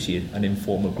it, my PhD? An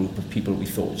informal group of people we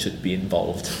thought should be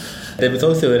involved. There was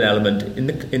also an element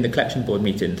in the Collection Board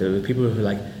meeting. There were people who were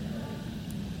like,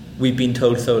 we've been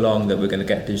told so long that we're going to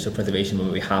get digital preservation when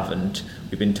we haven't.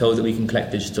 We've been told that we can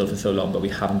collect digital for so long, but we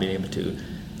haven't been able to.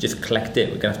 Just collect it.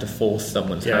 We're going to have to force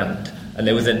someone's hand. And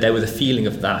there was a feeling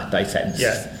of that, I sensed.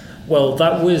 Yeah. Well,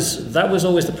 that was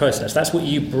always the process. That's what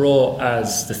you brought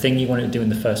as the thing you wanted to do in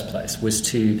the first place, was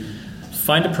to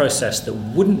find a process that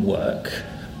wouldn't work,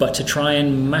 but to try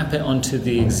and map it onto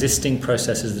the existing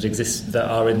processes that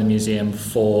are in the museum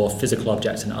for physical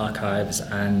objects and archives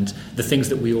and the things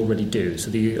that we already do.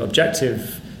 So the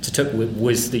objective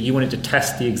was that you wanted to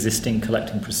test the existing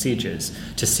collecting procedures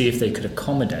to see if they could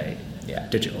accommodate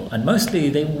digital, and mostly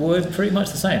they were pretty much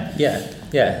the same.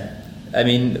 Yeah. I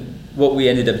mean, what we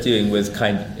ended up doing was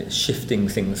kind of shifting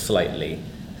things slightly.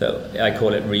 So I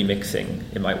call it remixing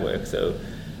in my work. So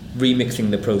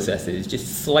remixing the processes,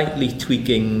 just slightly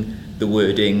tweaking the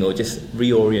wording or just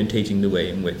reorientating the way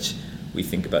in which we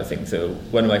think about things. So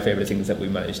one of my favourite things that we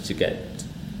managed to get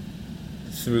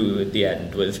through at the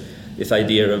end was this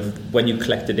idea of when you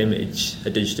collect an image, a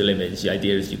digital image, the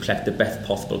idea is you collect the best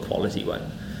possible quality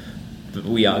one. But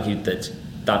we argued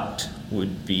that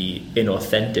would be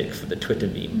inauthentic for the Twitter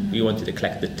meme. Mm-hmm. We wanted to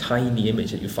collect the tiny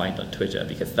image that you find on Twitter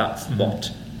because that's what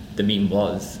the meme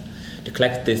was. To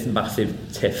collect this massive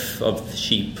tiff of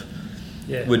sheep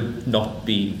would not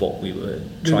be what we were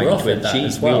trying to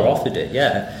achieve. We were offered it,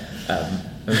 I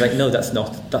was like, no, that's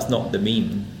not the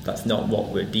meme. That's not what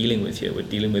we're dealing with here. We're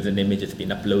dealing with an image that's been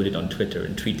uploaded on Twitter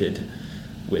and tweeted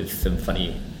with some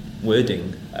funny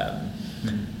wording.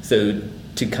 So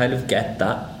to kind of get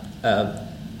that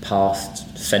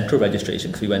past central registration,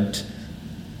 because we went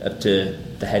up to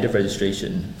the head of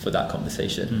registration for that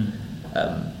conversation.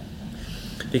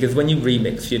 Because when you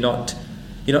remix, you're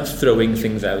not throwing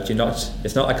things out.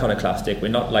 It's not iconoclastic. We're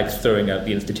not like throwing out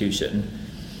the institution.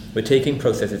 We're taking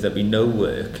processes that we know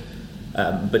work,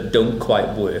 but don't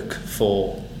quite work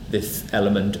for this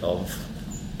element of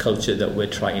culture that we're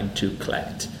trying to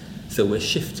collect. So we're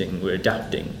shifting, we're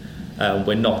adapting.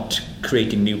 We're not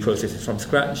creating new processes from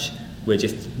scratch. We're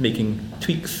just making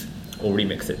tweaks or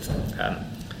remixes.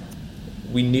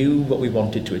 We knew what we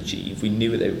wanted to achieve. We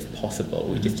knew that it was possible.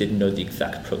 We just didn't know the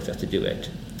exact process to do it.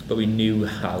 But we knew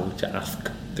how to ask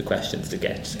the questions to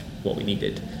get what we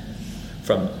needed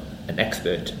from an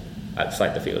expert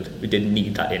outside the field. We didn't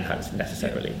need that in-house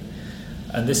necessarily.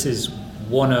 And this is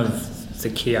one of the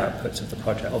key outputs of the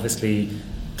project. Obviously,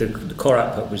 the core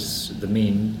output was the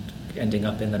meme ending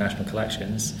up in the national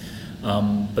collections,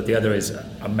 but the other is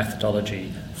a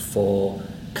methodology for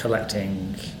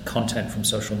collecting content from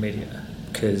social media,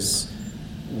 because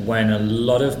when a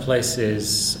lot of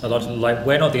places,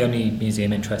 we're not the only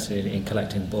museum interested in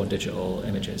collecting born digital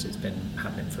images. It's been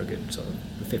happening for a good sort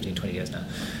of 15, 20 years now.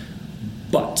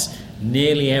 But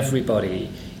nearly everybody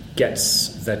gets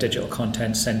their digital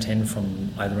content sent in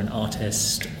from either an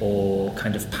artist or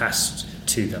kind of passed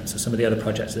to them. So some of the other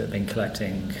projects that have been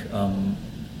collecting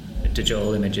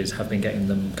digital images have been getting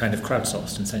them kind of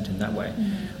crowdsourced and sent in that way.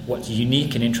 What's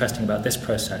unique and interesting about this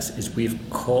process is we've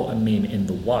caught a meme in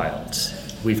the wild.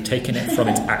 We've taken it from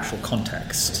its actual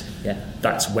context. Yeah.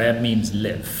 That's where memes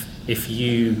live. If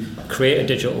you create a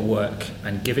digital work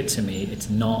and give it to me, it's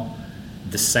not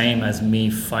the same as me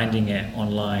finding it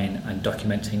online and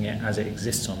documenting it as it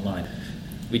exists online.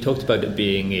 We talked about it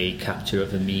being a capture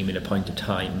of a meme in a point of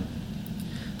time.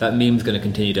 That meme's going to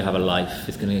continue to have a life.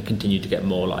 It's going to continue to get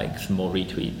more likes, more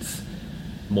retweets.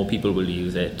 More people will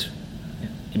use it.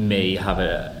 It may have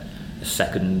a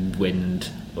second wind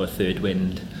or a third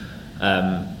wind.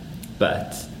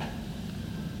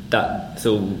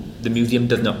 So the museum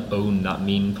does not own that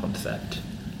meme concept.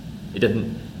 It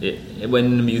doesn't.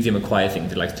 When the museum acquires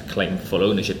things, it likes to claim full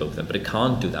ownership of them, but it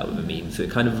can't do that with a meme. So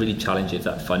it kind of really challenges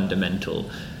that fundamental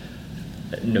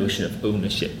notion of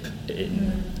ownership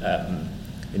in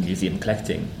museum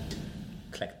collecting.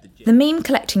 The meme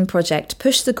collecting project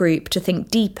pushed the group to think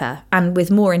deeper and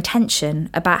with more intention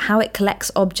about how it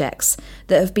collects objects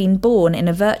that have been born in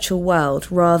a virtual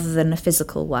world rather than a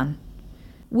physical one.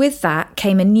 With that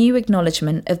came a new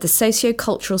acknowledgement of the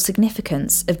socio-cultural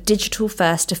significance of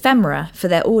digital-first ephemera for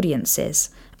their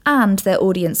audiences and their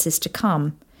audiences to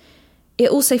come. It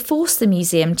also forced the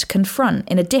museum to confront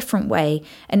in a different way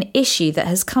an issue that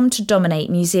has come to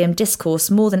dominate museum discourse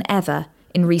more than ever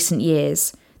in recent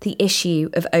years: the issue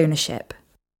of ownership.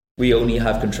 We only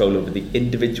have control over the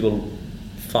individual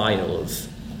files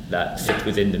that sit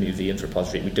within the museum's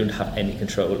repository. We don't have any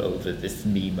control over this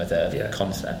meme as a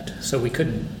concept. So we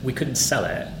couldn't sell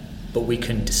it, but we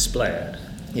can display it.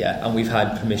 Yeah, and we've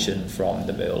had permission from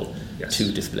the mill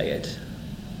to display it.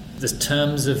 The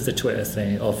terms of the Twitter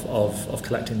thing of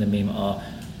collecting the meme are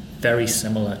very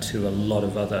similar to a lot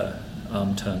of other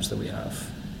terms that we have.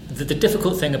 The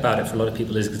difficult thing about it for a lot of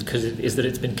people is that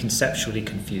it's been conceptually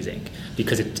confusing,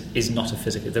 because it is not a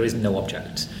physical. There is no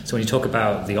object. So when you talk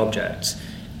about the object,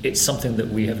 it's something that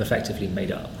we have effectively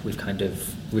made up. We've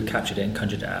captured it and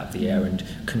conjured it out of the air and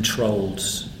controlled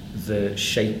the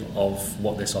shape of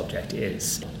what this object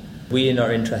is. We are not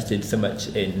interested so much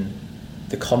in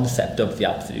the concept of the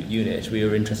absolute unit. We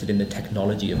are interested in the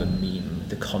technology of a meme,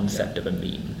 the concept of a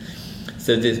meme.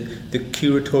 So the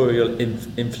curatorial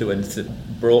influence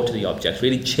that brought to the object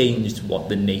really changed what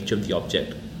the nature of the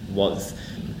object was.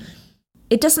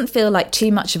 It doesn't feel like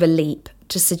too much of a leap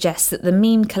to suggest that the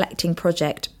meme collecting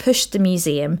project pushed the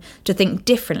museum to think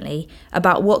differently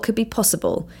about what could be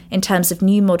possible in terms of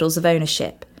new models of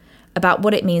ownership, about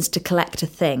what it means to collect a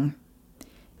thing.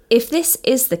 If this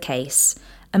is the case,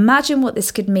 imagine what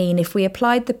this could mean if we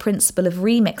applied the principle of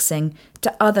remixing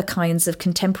to other kinds of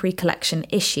contemporary collection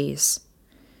issues.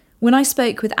 When I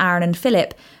spoke with Aaron and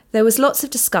Philip, there was lots of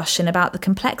discussion about the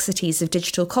complexities of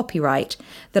digital copyright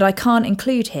that I can't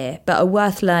include here but are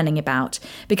worth learning about,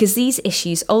 because these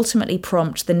issues ultimately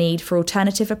prompt the need for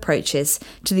alternative approaches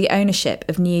to the ownership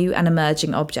of new and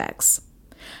emerging objects.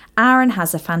 Aaron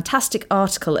has a fantastic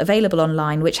article available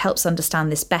online which helps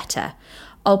understand this better.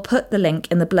 I'll put the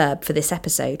link in the blurb for this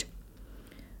episode.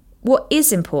 What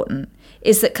is important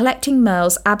is that collecting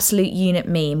Merle's absolute unit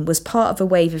meme was part of a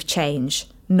wave of change,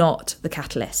 not the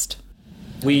catalyst.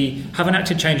 We have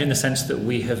enacted change in the sense that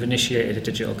we have initiated a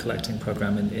digital collecting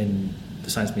programme in the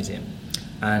Science Museum,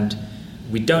 and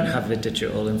we don't have a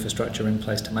digital infrastructure in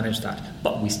place to manage that,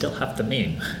 but we still have the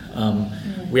meme.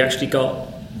 We actually got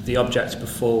the object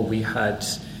before we had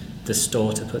the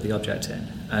store to put the object in,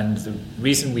 and the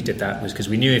reason we did that was because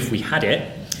we knew if we had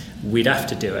it, we'd have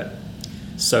to do it.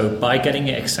 So by getting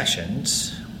it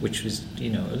accessioned, which was a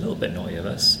little bit naughty of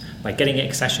us, by getting it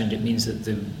accessioned, it means that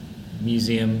the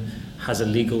museum has a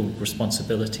legal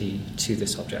responsibility to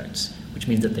this object, which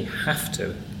means that they have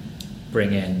to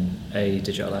bring in a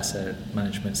digital asset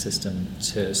management system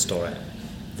to store it.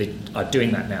 They are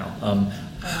doing that now.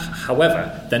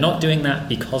 However, they're not doing that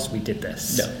because we did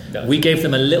this. No. We gave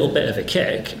them a little bit of a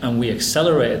kick, and we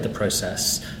accelerated the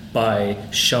process by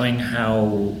showing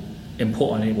how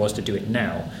important it was to do it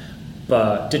now.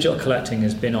 But digital collecting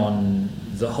has been on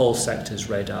the whole sector's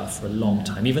radar for a long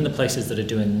time. Even the places that are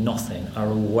doing nothing are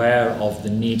aware of the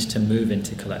need to move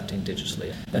into collecting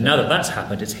digitally. And now that that's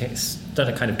happened, it's done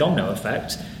a kind of domino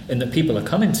effect in that people are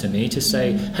coming to me to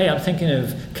say, hey, I'm thinking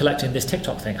of collecting this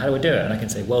TikTok thing. How do I do it? And I can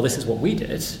say, well, this is what we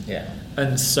did. Yeah.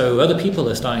 And so other people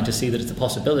are starting to see that it's a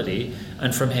possibility.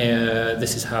 And from here,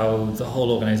 this is how the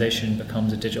whole organisation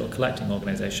becomes a digital collecting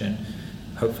organisation,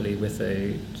 hopefully with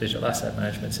a digital asset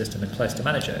management system in place to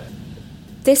manage it.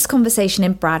 This conversation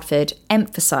in Bradford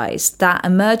emphasised that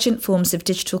emergent forms of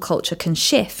digital culture can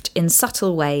shift in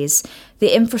subtle ways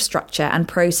the infrastructure and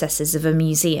processes of a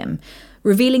museum,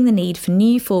 revealing the need for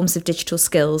new forms of digital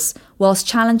skills whilst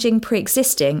challenging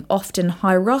pre-existing, often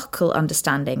hierarchical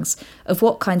understandings of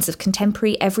what kinds of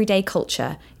contemporary everyday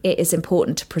culture it is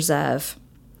important to preserve.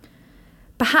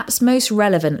 Perhaps most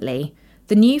relevantly,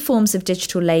 the new forms of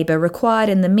digital labour required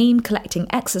in the meme collecting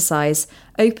exercise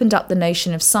opened up the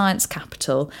notion of science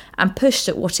capital and pushed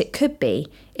at what it could be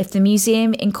if the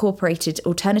museum incorporated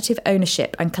alternative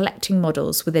ownership and collecting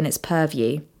models within its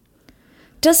purview.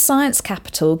 Does science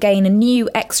capital gain a new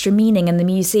extra meaning in the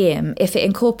museum if it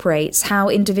incorporates how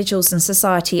individuals and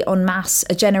society en masse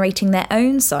are generating their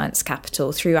own science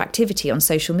capital through activity on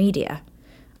social media?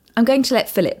 I'm going to let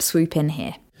Philip swoop in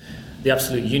here. The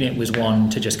Absolute Unit was one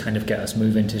to just kind of get us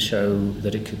moving to show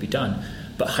that it could be done.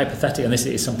 But hypothetically, and this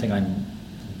is something I'm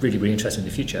really, really interested in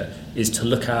the future, is to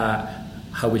look at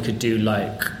how we could do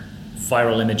like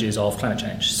viral images of climate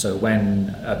change. So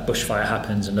when a bushfire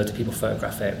happens and loads of people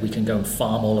photograph it, we can go and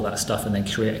farm all of that stuff and then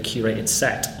create a curated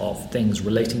set of things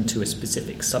relating to a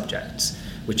specific subject,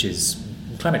 which is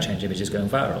climate change images going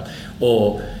viral.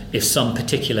 Or if some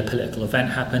particular political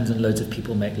event happens and loads of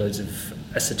people make loads of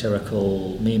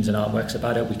satirical memes and artworks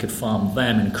about it, we could farm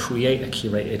them and create a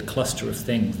curated cluster of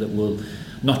things that will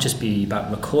not just be about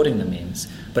recording the memes,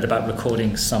 but about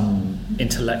recording some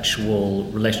intellectual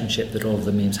relationship that all of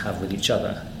the memes have with each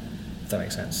other, if that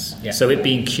makes sense. Yeah. So it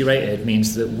being curated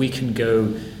means that we can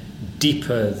go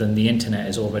deeper than the internet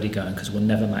is already going because we'll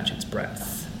never match its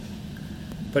breadth.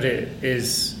 But it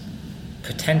is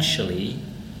potentially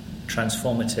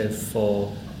transformative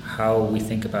for how we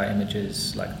think about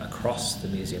images like across the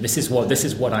museum. This is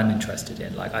what I'm interested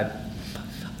in. Like I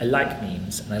like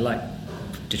memes and I like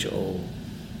digital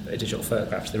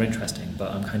photographs. They're interesting,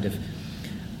 but I'm kind of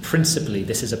principally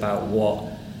this is about what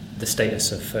the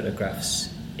status of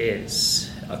photographs is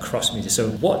across media. So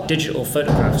what digital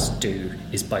photographs do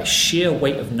is by sheer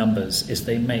weight of numbers is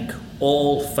they make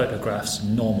all photographs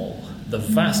normal. The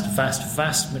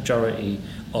vast majority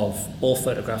of all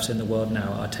photographs in the world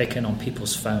now are taken on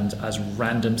people's phones as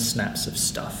random snaps of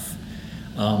stuff.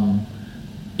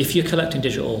 If you're collecting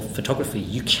digital photography,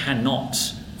 you cannot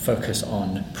focus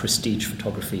on prestige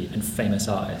photography and famous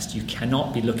artists. You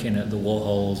cannot be looking at the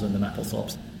Warhols and the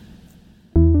Mapplethorpes.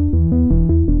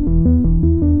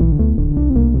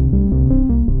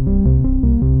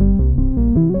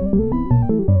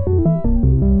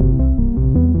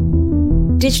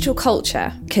 Digital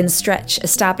culture can stretch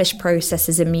established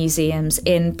processes in museums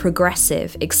in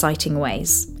progressive, exciting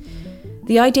ways.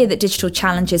 The idea that digital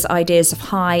challenges ideas of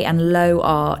high and low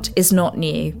art is not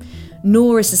new,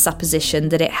 nor is the supposition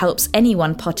that it helps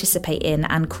anyone participate in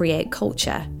and create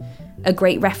culture. A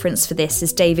great reference for this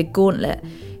is David Gauntlet,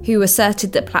 who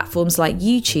asserted that platforms like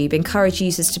YouTube encourage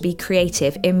users to be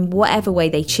creative in whatever way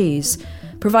they choose,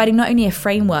 providing not only a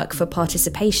framework for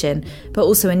participation, but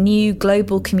also a new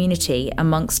global community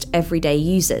amongst everyday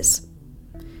users.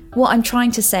 What I'm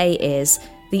trying to say is,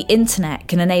 the internet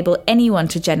can enable anyone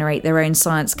to generate their own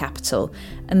science capital,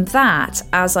 and that,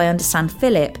 as I understand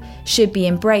Philip, should be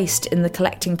embraced in the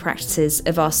collecting practices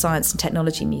of our science and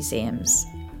technology museums.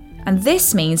 And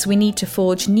this means we need to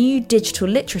forge new digital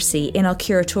literacy in our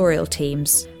curatorial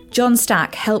teams. John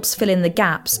Stack helps fill in the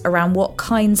gaps around what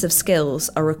kinds of skills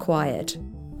are required.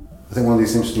 I think one of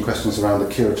these interesting questions around the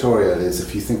curatorial is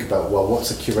if you think about, well,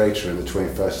 what's a curator in the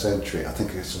 21st century? I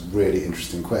think it's a really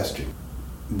interesting question.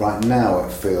 Right now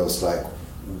it feels like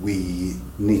we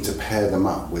need to pair them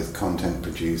up with content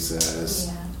producers,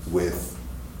 we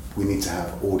need to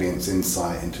have audience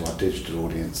insight into our digital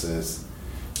audiences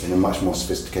in a much more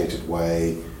sophisticated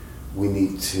way. We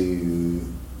need to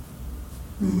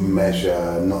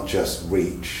measure not just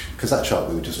reach, because that chart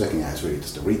we were just looking at is really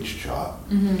just a reach chart.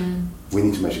 We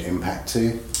need to measure impact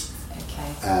too,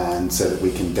 and so that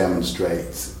we can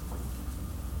demonstrate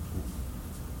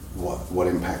what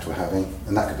impact we're having,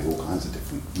 and that could be all kinds of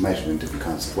different, measured in different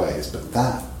kinds of ways. But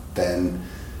that then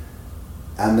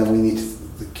we need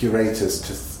the curators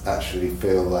to actually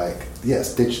feel like,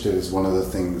 yes, digital is one of the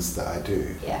things that I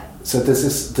do. Yeah. So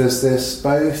there's this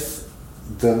both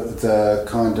the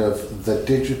kind of the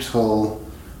digital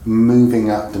moving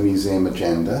up the museum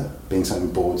agenda, being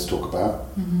something boards talk about,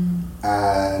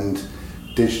 and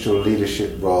digital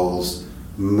leadership roles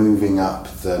moving up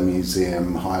the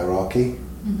museum hierarchy.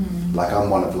 Like I'm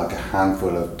one of like a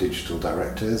handful of digital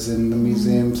directors in the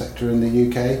museum sector in the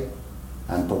UK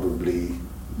and probably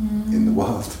in the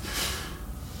world.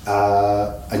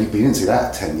 And you didn't see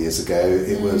that 10 years ago.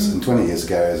 It was, and 20 years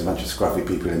ago, it was a bunch of scruffy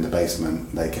people in the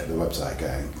basement. They kept the website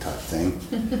going, type thing.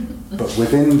 But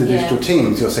within the digital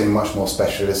teams, you're seeing much more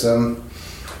specialism.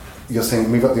 You're seeing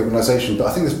move up the organisation. But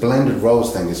I think this blended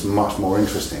roles thing is much more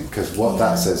interesting because what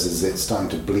that says is it's starting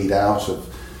to bleed out of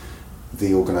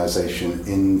the organisation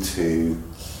into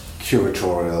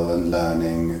curatorial and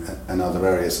learning and other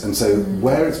areas. And so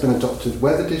where it's been adopted,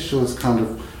 where the digital has kind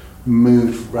of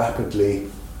moved rapidly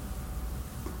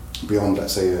beyond,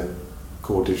 let's say, a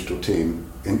core digital team,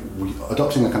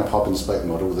 adopting a kind of hub and spoke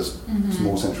model with a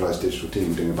small centralised digital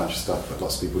team doing a bunch of stuff, but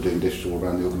lots of people doing digital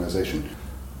around the organisation.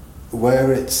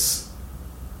 Where it's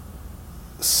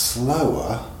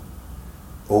slower,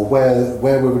 or where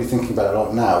we're really thinking about it a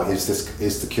lot now, is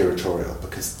the curatorial,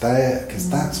 because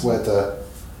that's where the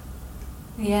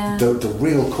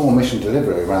real core mission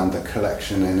delivery around the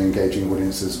collection and engaging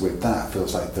audiences with that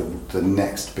feels like the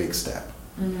next big step.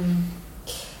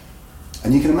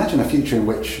 And you can imagine a future in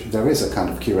which there is a kind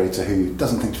of curator who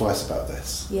doesn't think twice about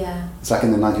this. Yeah. It's like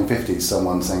in the 1950s,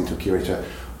 someone saying to a curator,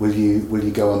 "Will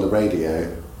you go on the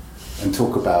radio and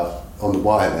talk about on the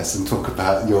wireless and talk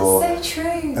about your?" That's so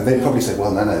true. And they'd probably say,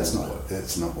 "Well, no, it's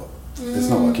not what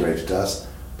a curator does."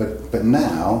 But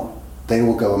now they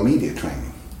will go on media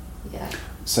training. Yeah.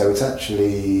 So it's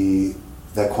actually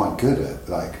they're quite good at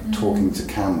talking to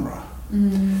camera.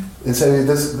 And so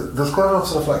there's quite a lot of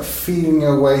sort of like feeling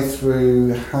your way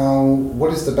through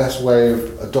what is the best way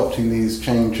of adopting these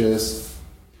changes.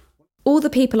 All the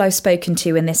people I've spoken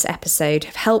to in this episode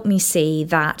have helped me see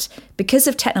that, because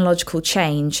of technological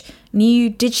change, new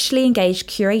digitally engaged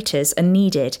curators are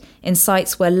needed in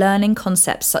sites where learning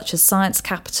concepts such as Science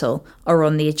Capital are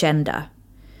on the agenda.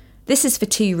 This is for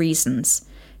two reasons: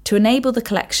 to enable the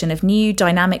collection of new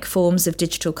dynamic forms of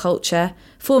digital culture,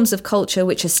 forms of culture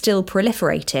which are still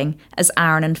proliferating, as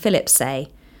Aaron and Philip say.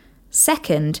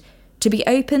 Second, to be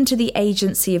open to the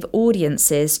agency of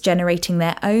audiences generating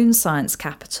their own science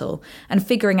capital and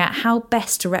figuring out how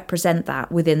best to represent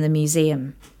that within the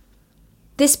museum.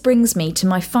 This brings me to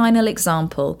my final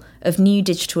example of new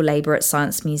digital labour at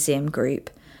Science Museum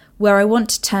Group, where I want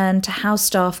to turn to how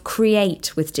staff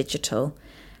create with digital,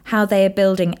 how they are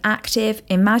building active,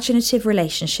 imaginative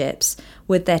relationships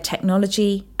with their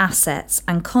technology, assets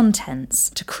and contents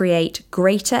to create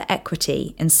greater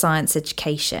equity in science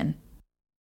education.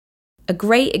 A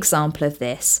great example of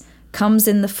this comes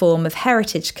in the form of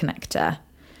Heritage Connector,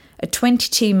 a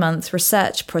 22-month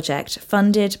research project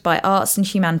funded by Arts and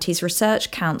Humanities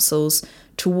Research Council's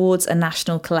Towards a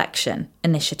National Collection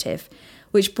initiative,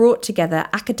 which brought together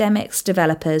academics,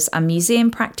 developers and museum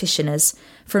practitioners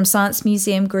from Science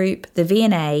Museum Group, the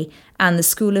V&A and the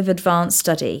School of Advanced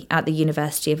Study at the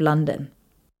University of London.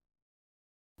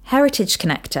 Heritage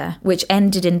Connector, which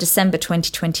ended in December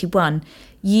 2021,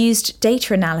 used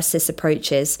data analysis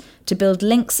approaches to build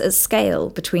links at scale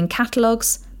between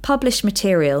catalogues, published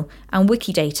material and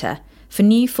Wikidata for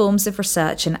new forms of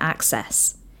research and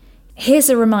access. Here's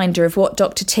a reminder of what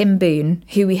Dr. Tim Boone,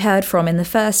 who we heard from in the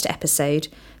first episode,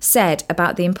 said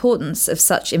about the importance of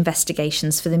such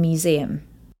investigations for the museum.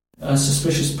 A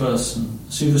superstitious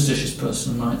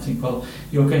person might think, well,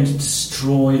 you're going to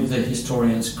destroy the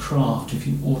historian's craft if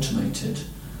you automate it.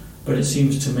 But it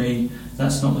seems to me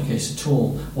that's not the case at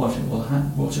all. What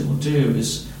it will do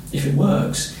is, if it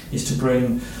works, is to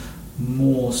bring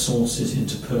more sources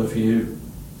into purview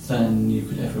than you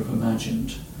could ever have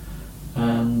imagined.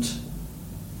 And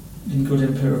in good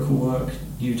empirical work,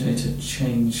 new data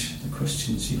change the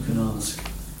questions you can ask.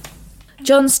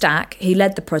 John Stack, who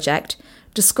led the project,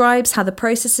 describes how the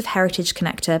process of Heritage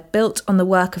Connector built on the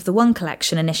work of the One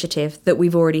Collection initiative that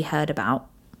we've already heard about.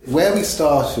 Where we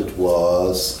started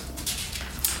was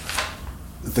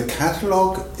the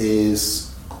catalogue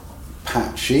is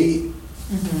patchy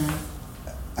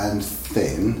and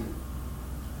thin.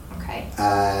 Okay.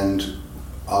 And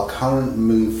our current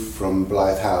move from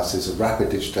Blythe House is a rapid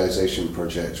digitisation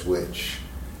project which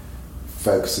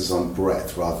focuses on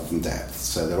breadth rather than depth.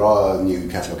 So there are new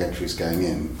catalogue entries going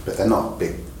in, but they're not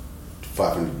big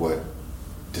 500-word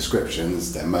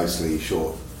descriptions. They're mostly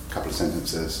short, couple of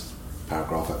sentences,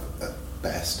 paragraph at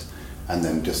best, and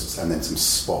then some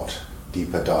spot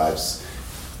deeper dives.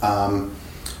 And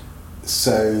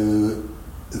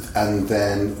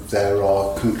then there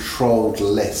are controlled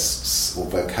lists or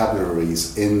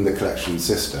vocabularies in the collection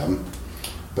system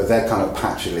but they're kind of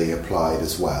patchily applied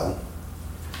as well.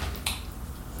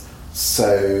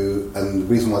 So, and the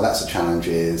reason why that's a challenge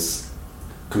is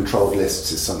controlled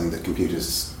lists is something that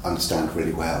computers understand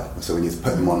really well. So when you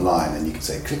put them online and you can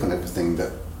say, click on everything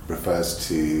that refers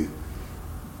to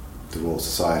the Royal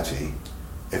Society,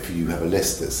 if you have a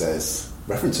list that says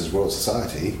references Royal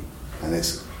Society and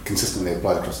it's consistently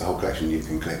applied across the whole collection, you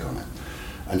can click on it.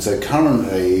 And so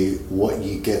currently what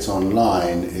you get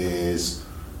online is,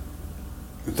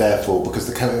 therefore, because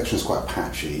the collection is quite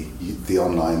patchy, the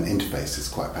online interface is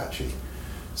quite patchy.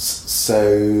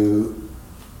 So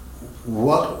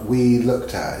what we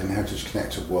looked at in Heritage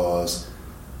Connector was,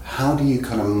 how do you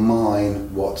kind of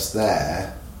mine what's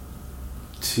there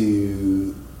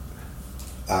to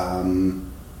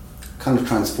kind of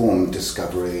transform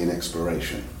discovery and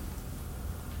exploration?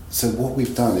 So what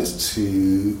we've done is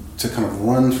to kind of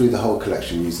run through the whole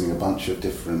collection using a bunch of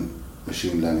different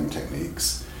machine learning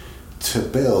techniques to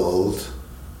build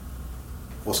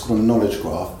what's called a knowledge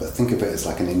graph, but think of it as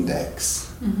like an index,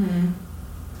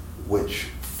 which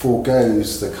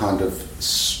forgoes the kind of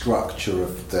structure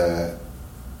of the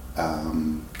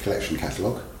collection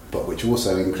catalogue, but which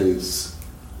also includes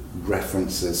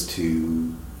references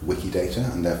to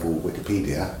Wikidata and therefore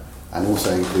Wikipedia, and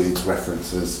also includes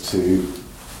references to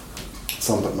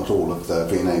some but not all of the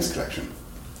V&A's collection.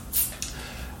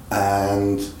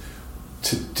 And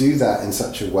to do that in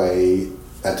such a way,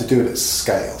 to do it at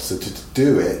scale, so to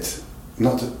do it,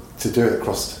 not to do it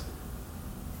across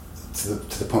to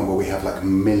the point where we have like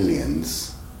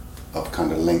millions of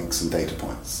kind of links and data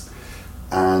points,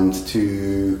 and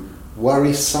to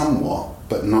worry somewhat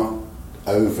but not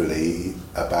overly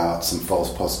about some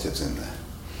false positives in there,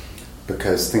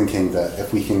 because thinking that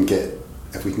if we can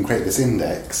create this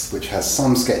index which has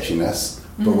some sketchiness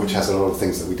but which has a lot of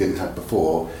things that we didn't have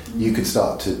before, you could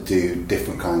start to do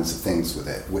different kinds of things with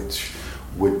it, which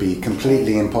would be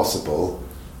completely impossible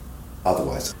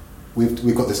otherwise.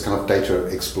 We've got this kind of data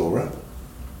explorer.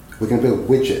 We're going to build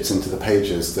widgets into the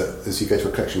pages that, as you go to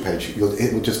a collection page,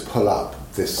 it will just pull up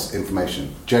this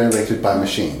information generated by a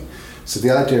machine. So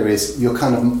the idea is your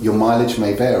mileage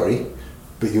may vary,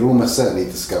 but you'll almost certainly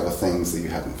discover things that you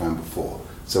haven't found before.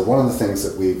 So one of the things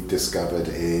that we've discovered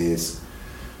is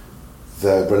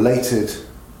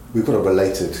we've got a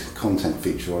related content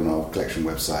feature on our collection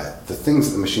website. The things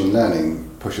that the machine learning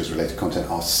pushes related content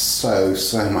are so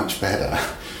much better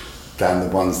than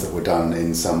the ones that were done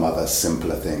in some other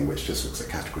simpler thing which just looks at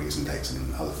categories and dates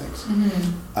and other things.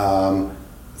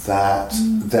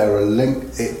 There are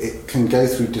it can go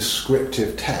through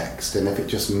descriptive text, and if it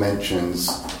just mentions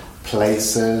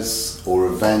places or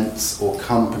events or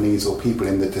companies or people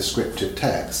in the descriptive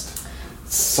text,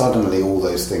 suddenly all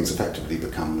those things effectively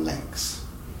become links.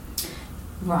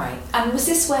 Right. And was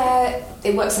this where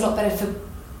it works a lot better for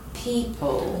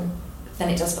people than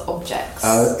it does for objects?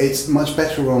 It's much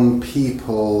better on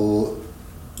people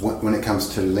when it comes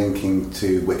to linking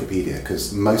to Wikipedia,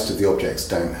 because most of the objects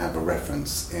don't have a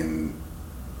reference in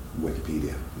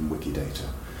Wikipedia and Wikidata.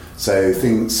 So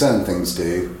certain things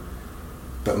do,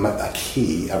 but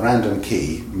a random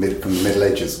key from the Middle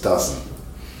Ages doesn't.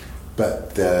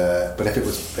 But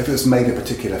if it was made a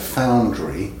particular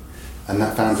foundry, and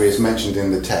that foundry is mentioned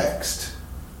in the text,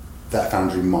 that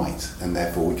foundry might, and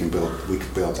therefore we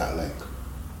could build that link.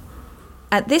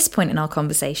 At this point in our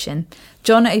conversation,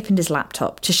 John opened his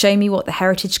laptop to show me what the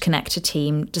Heritage Connector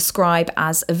team describe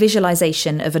as a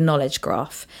visualisation of a knowledge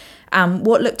graph, and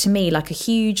what looked to me like a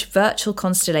huge virtual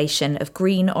constellation of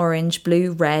green, orange,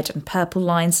 blue, red and purple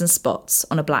lines and spots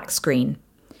on a black screen.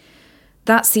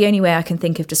 That's the only way I can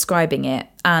think of describing it,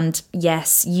 and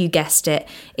yes, you guessed it,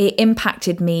 it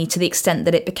impacted me to the extent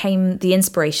that it became the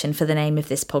inspiration for the name of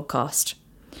this podcast.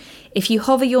 If you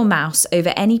hover your mouse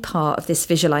over any part of this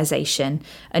visualisation,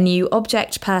 a new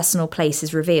object, person or place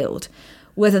is revealed,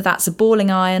 whether that's a balling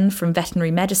iron from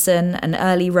veterinary medicine, an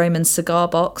early Roman cigar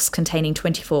box containing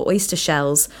 24 oyster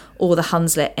shells, or the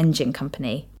Hunslet Engine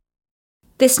Company.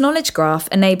 This knowledge graph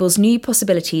enables new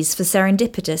possibilities for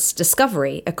serendipitous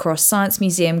discovery across science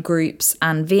museum groups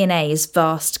and V&A's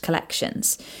vast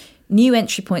collections. New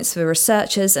entry points for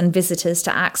researchers and visitors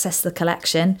to access the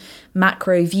collection,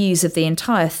 macro views of the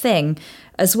entire thing,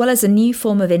 as well as a new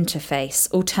form of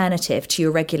interface alternative to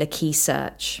your regular key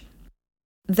search.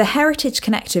 The Heritage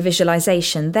Connector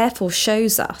visualisation therefore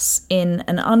shows us, in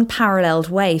an unparalleled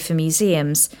way for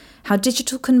museums, how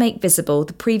digital can make visible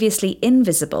the previously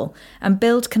invisible and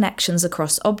build connections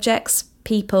across objects,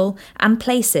 people, and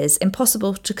places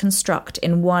impossible to construct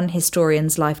in one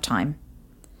historian's lifetime.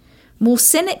 More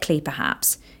cynically,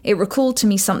 perhaps, it recalled to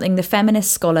me something the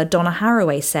feminist scholar Donna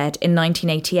Haraway said in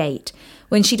 1988,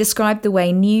 when she described the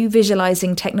way new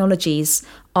visualising technologies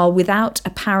are without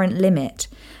apparent limit,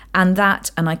 and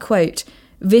that, and I quote,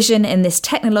 "vision in this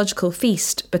technological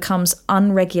feast becomes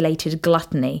unregulated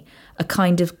gluttony, a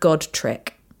kind of God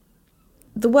trick."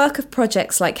 The work of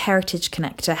projects like Heritage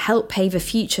Connector help pave a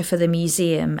future for the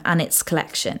museum and its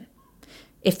collection.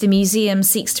 If the museum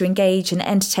seeks to engage and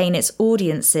entertain its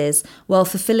audiences while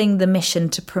fulfilling the mission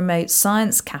to promote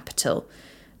science capital,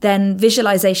 then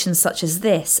visualisations such as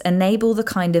this enable the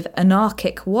kind of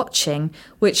anarchic watching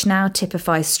which now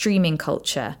typifies streaming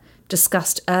culture,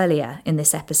 discussed earlier in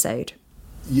this episode.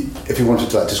 If you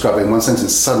wanted to describe it in one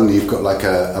sentence, suddenly you've got like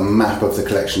a map of the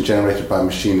collection generated by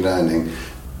machine learning.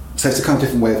 So it's a kind of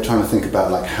different way of trying to think about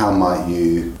like how might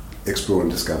you explore and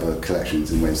discover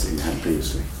collections in ways that you hadn't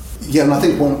previously. Yeah, and I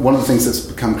think one of the things that's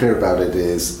become clear about it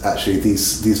is actually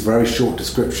these very short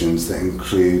descriptions that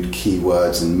include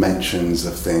keywords and mentions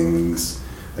of things.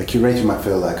 A curator might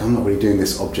feel like, I'm not really doing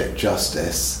this object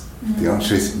justice. Mm-hmm. The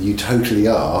answer is you totally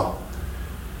are,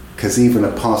 because even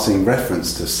a passing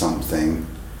reference to something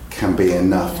can be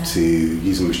enough to,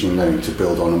 using machine learning, to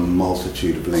build on a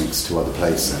multitude of links to other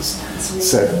places.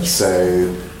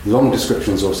 So long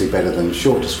descriptions are obviously better than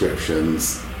short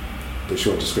descriptions, but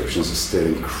short descriptions are still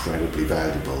incredibly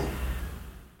valuable.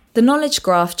 The knowledge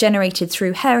graph generated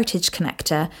through Heritage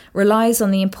Connector relies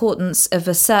on the importance of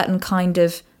a certain kind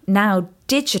of, now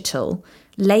digital,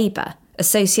 labour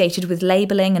associated with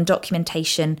labelling and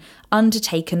documentation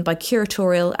undertaken by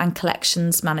curatorial and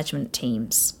collections management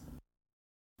teams.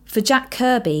 For Jack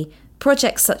Kirby,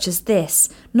 projects such as this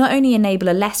not only enable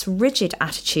a less rigid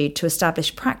attitude to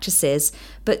established practices,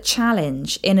 but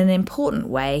challenge, in an important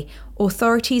way,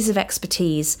 authorities of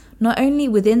expertise not only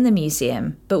within the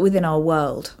museum, but within our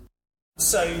world.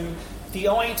 So the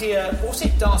idea, what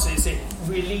it does is it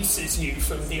releases you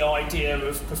from the idea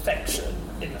of perfection,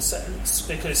 in a sense,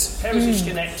 because Heritage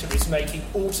Connector is making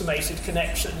automated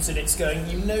connections, and it's going,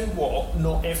 you know what,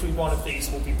 not every one of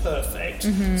these will be perfect,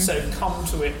 so come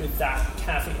to it with that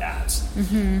caveat.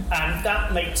 And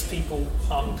that makes people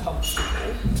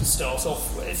uncomfortable to start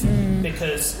off with,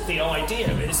 because the idea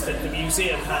is that the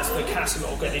museum has the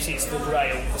catalogue and it is the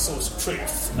grail, the source of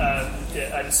truth,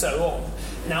 and so on.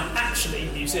 Now, actually,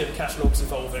 museum catalogues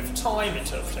evolve over time,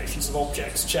 interpretations of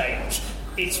objects change,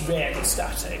 it's rarely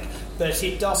static, but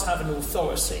it does have an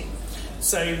authority.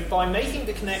 So by making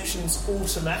the connections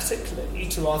automatically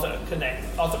to other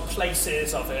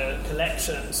places, other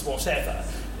collections, whatever,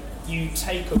 you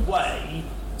take away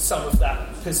some of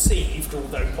that perceived,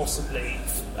 although possibly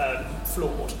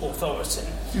flawed, authority.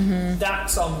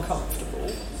 That's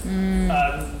uncomfortable.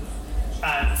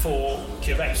 And for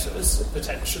curators,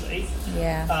 potentially.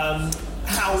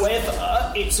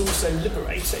 However, it's also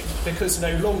liberating, because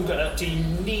no longer do you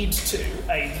need to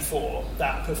aim for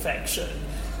that perfection.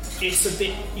 It's a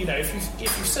bit, if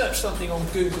you search something on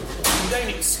Google, you don't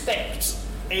expect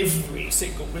every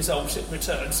single result it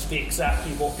returns to be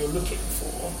exactly what you're looking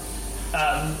for.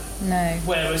 No.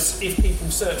 Whereas if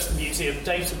people search the museum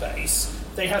database,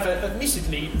 they have an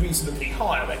admittedly reasonably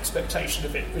higher expectation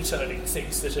of it returning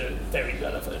things that are very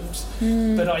relevant.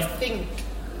 But I think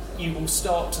you will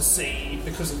start to see,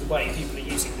 because of the way people are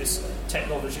using this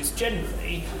technologies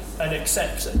generally, an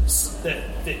acceptance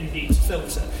that you need to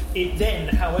filter. It then,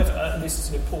 however, and this is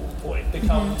an important point,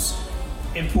 becomes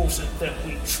important that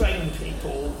we train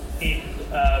people in,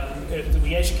 that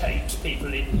we educate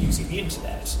people in using the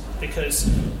internet, because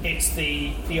it's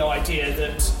the idea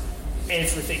that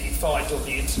everything you find on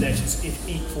the internet is of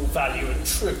equal value and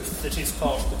truth that is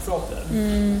part of the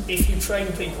problem. If you train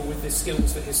people with the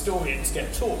skills that historians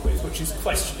get taught with, which is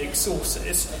questioning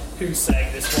sources, who's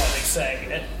saying this, why are they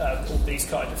saying it, all these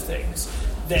kind of things,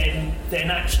 then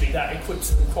actually that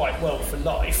equips them quite well for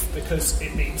life, because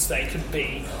it means they can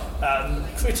be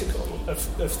critical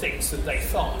of things that they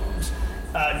find.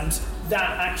 And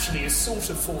that actually is sort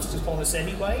of forced upon us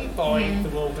anyway by the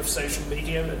world of social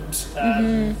media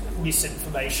and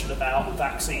misinformation about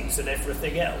vaccines and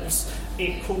everything else.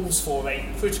 It calls for a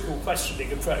critical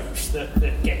questioning approach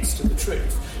that gets to the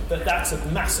truth. But that's a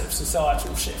massive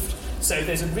societal shift. So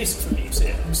there's a risk for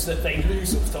museums that they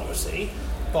lose authority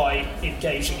by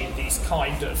engaging in these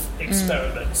kind of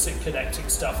experiments and connecting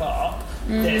stuff up.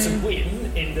 There's a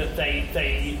win in that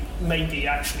they maybe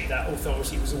actually that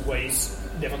authority was always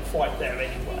never quite there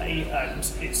anyway, and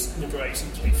it's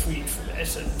liberating to be freed from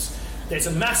it. And there's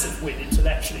a massive win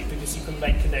intellectually, because you can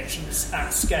make connections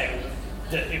at scale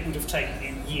that it would have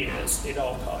taken you years in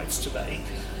archives to make.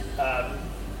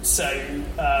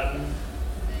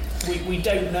 We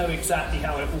don't know exactly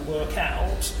how it will work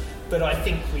out, but I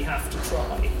think we have to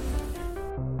try.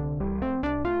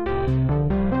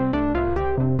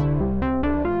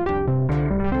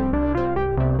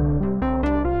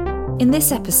 In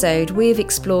this episode, we have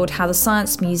explored how the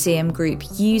Science Museum Group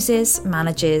uses,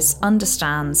 manages,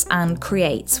 understands and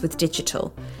creates with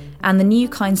digital, and the new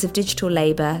kinds of digital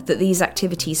labour that these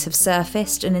activities have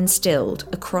surfaced and instilled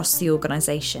across the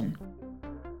organisation.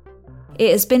 It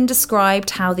has been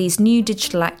described how these new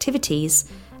digital activities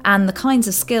and the kinds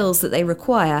of skills that they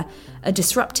require are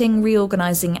disrupting,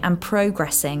 reorganising and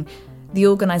progressing the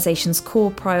organisation's core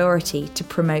priority to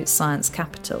promote science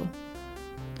capital.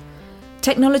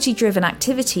 Technology-driven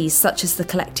activities such as the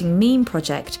Collecting Meme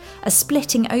project are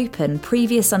splitting open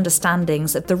previous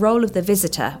understandings of the role of the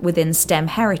visitor within STEM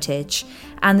heritage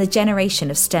and the generation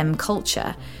of STEM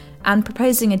culture, and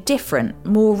proposing a different,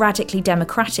 more radically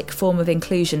democratic form of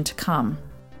inclusion to come.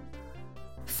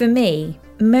 For me,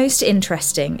 most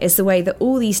interesting is the way that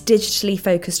all these digitally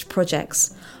focused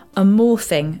projects are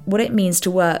morphing what it means to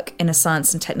work in a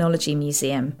science and technology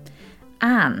museum,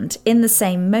 and, in the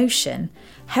same motion,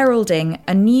 heralding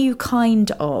a new kind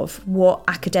of what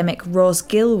academic Ros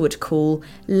Gill would call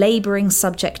labouring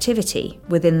subjectivity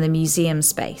within the museum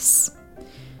space.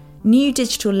 New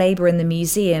digital labour in the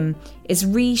museum is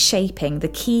reshaping the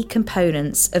key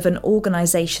components of an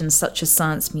organisation such as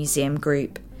Science Museum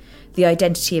Group, the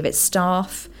identity of its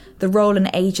staff, the role and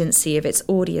agency of its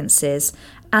audiences,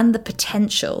 and the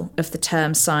potential of the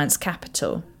term science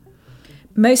capital.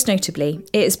 Most notably,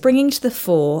 it is bringing to the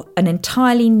fore an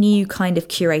entirely new kind of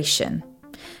curation,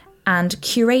 and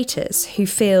curators who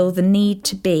feel the need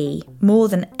to be, more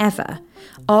than ever,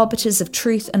 arbiters of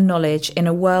truth and knowledge in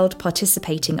a world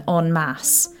participating en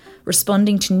masse,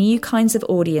 responding to new kinds of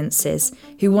audiences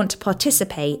who want to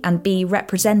participate and be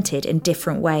represented in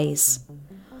different ways.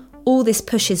 All this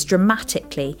pushes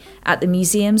dramatically at the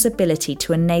museum's ability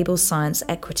to enable science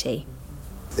equity.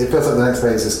 It feels like the next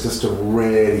phase is just to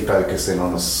really focus in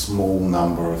on a small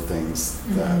number of things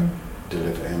that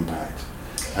deliver impact,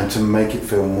 and to make it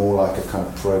feel more like a kind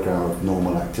of programme of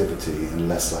normal activity and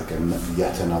less like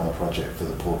yet another project for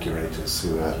the poor curators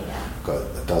who have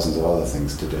got dozens of other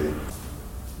things to do.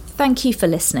 Thank you for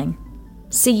listening.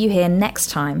 See you here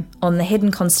next time on The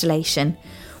Hidden Constellation,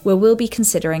 where we'll be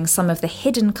considering some of the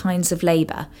hidden kinds of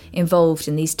labour involved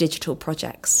in these digital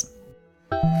projects.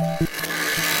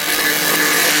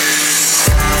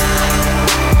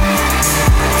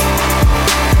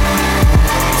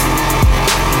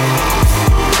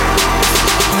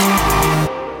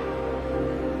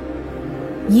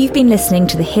 You've been listening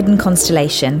to The Hidden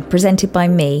Constellation, presented by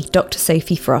me, Dr.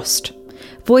 Sophie Frost.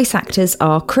 Voice actors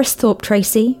are Chris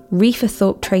Thorpe-Tracy, Reefa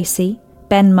Thorpe-Tracy,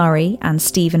 Ben Murray and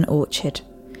Stephen Orchard.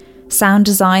 Sound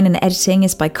design and editing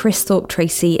is by Chris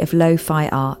Thorpe-Tracy of Lo-Fi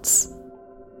Arts.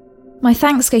 My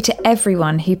thanks go to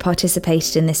everyone who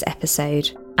participated in this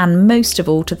episode, and most of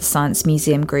all to the Science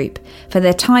Museum Group for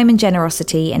their time and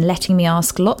generosity in letting me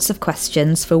ask lots of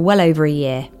questions for well over a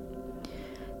year.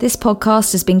 This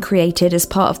podcast has been created as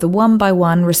part of the One by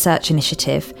One research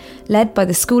initiative, led by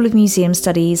the School of Museum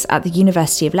Studies at the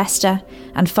University of Leicester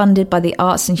and funded by the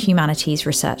Arts and Humanities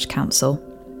Research Council.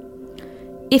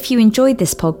 If you enjoyed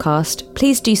this podcast,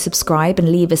 please do subscribe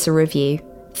and leave us a review.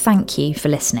 Thank you for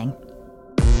listening.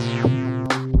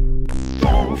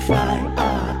 Lo-Fi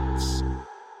Arts.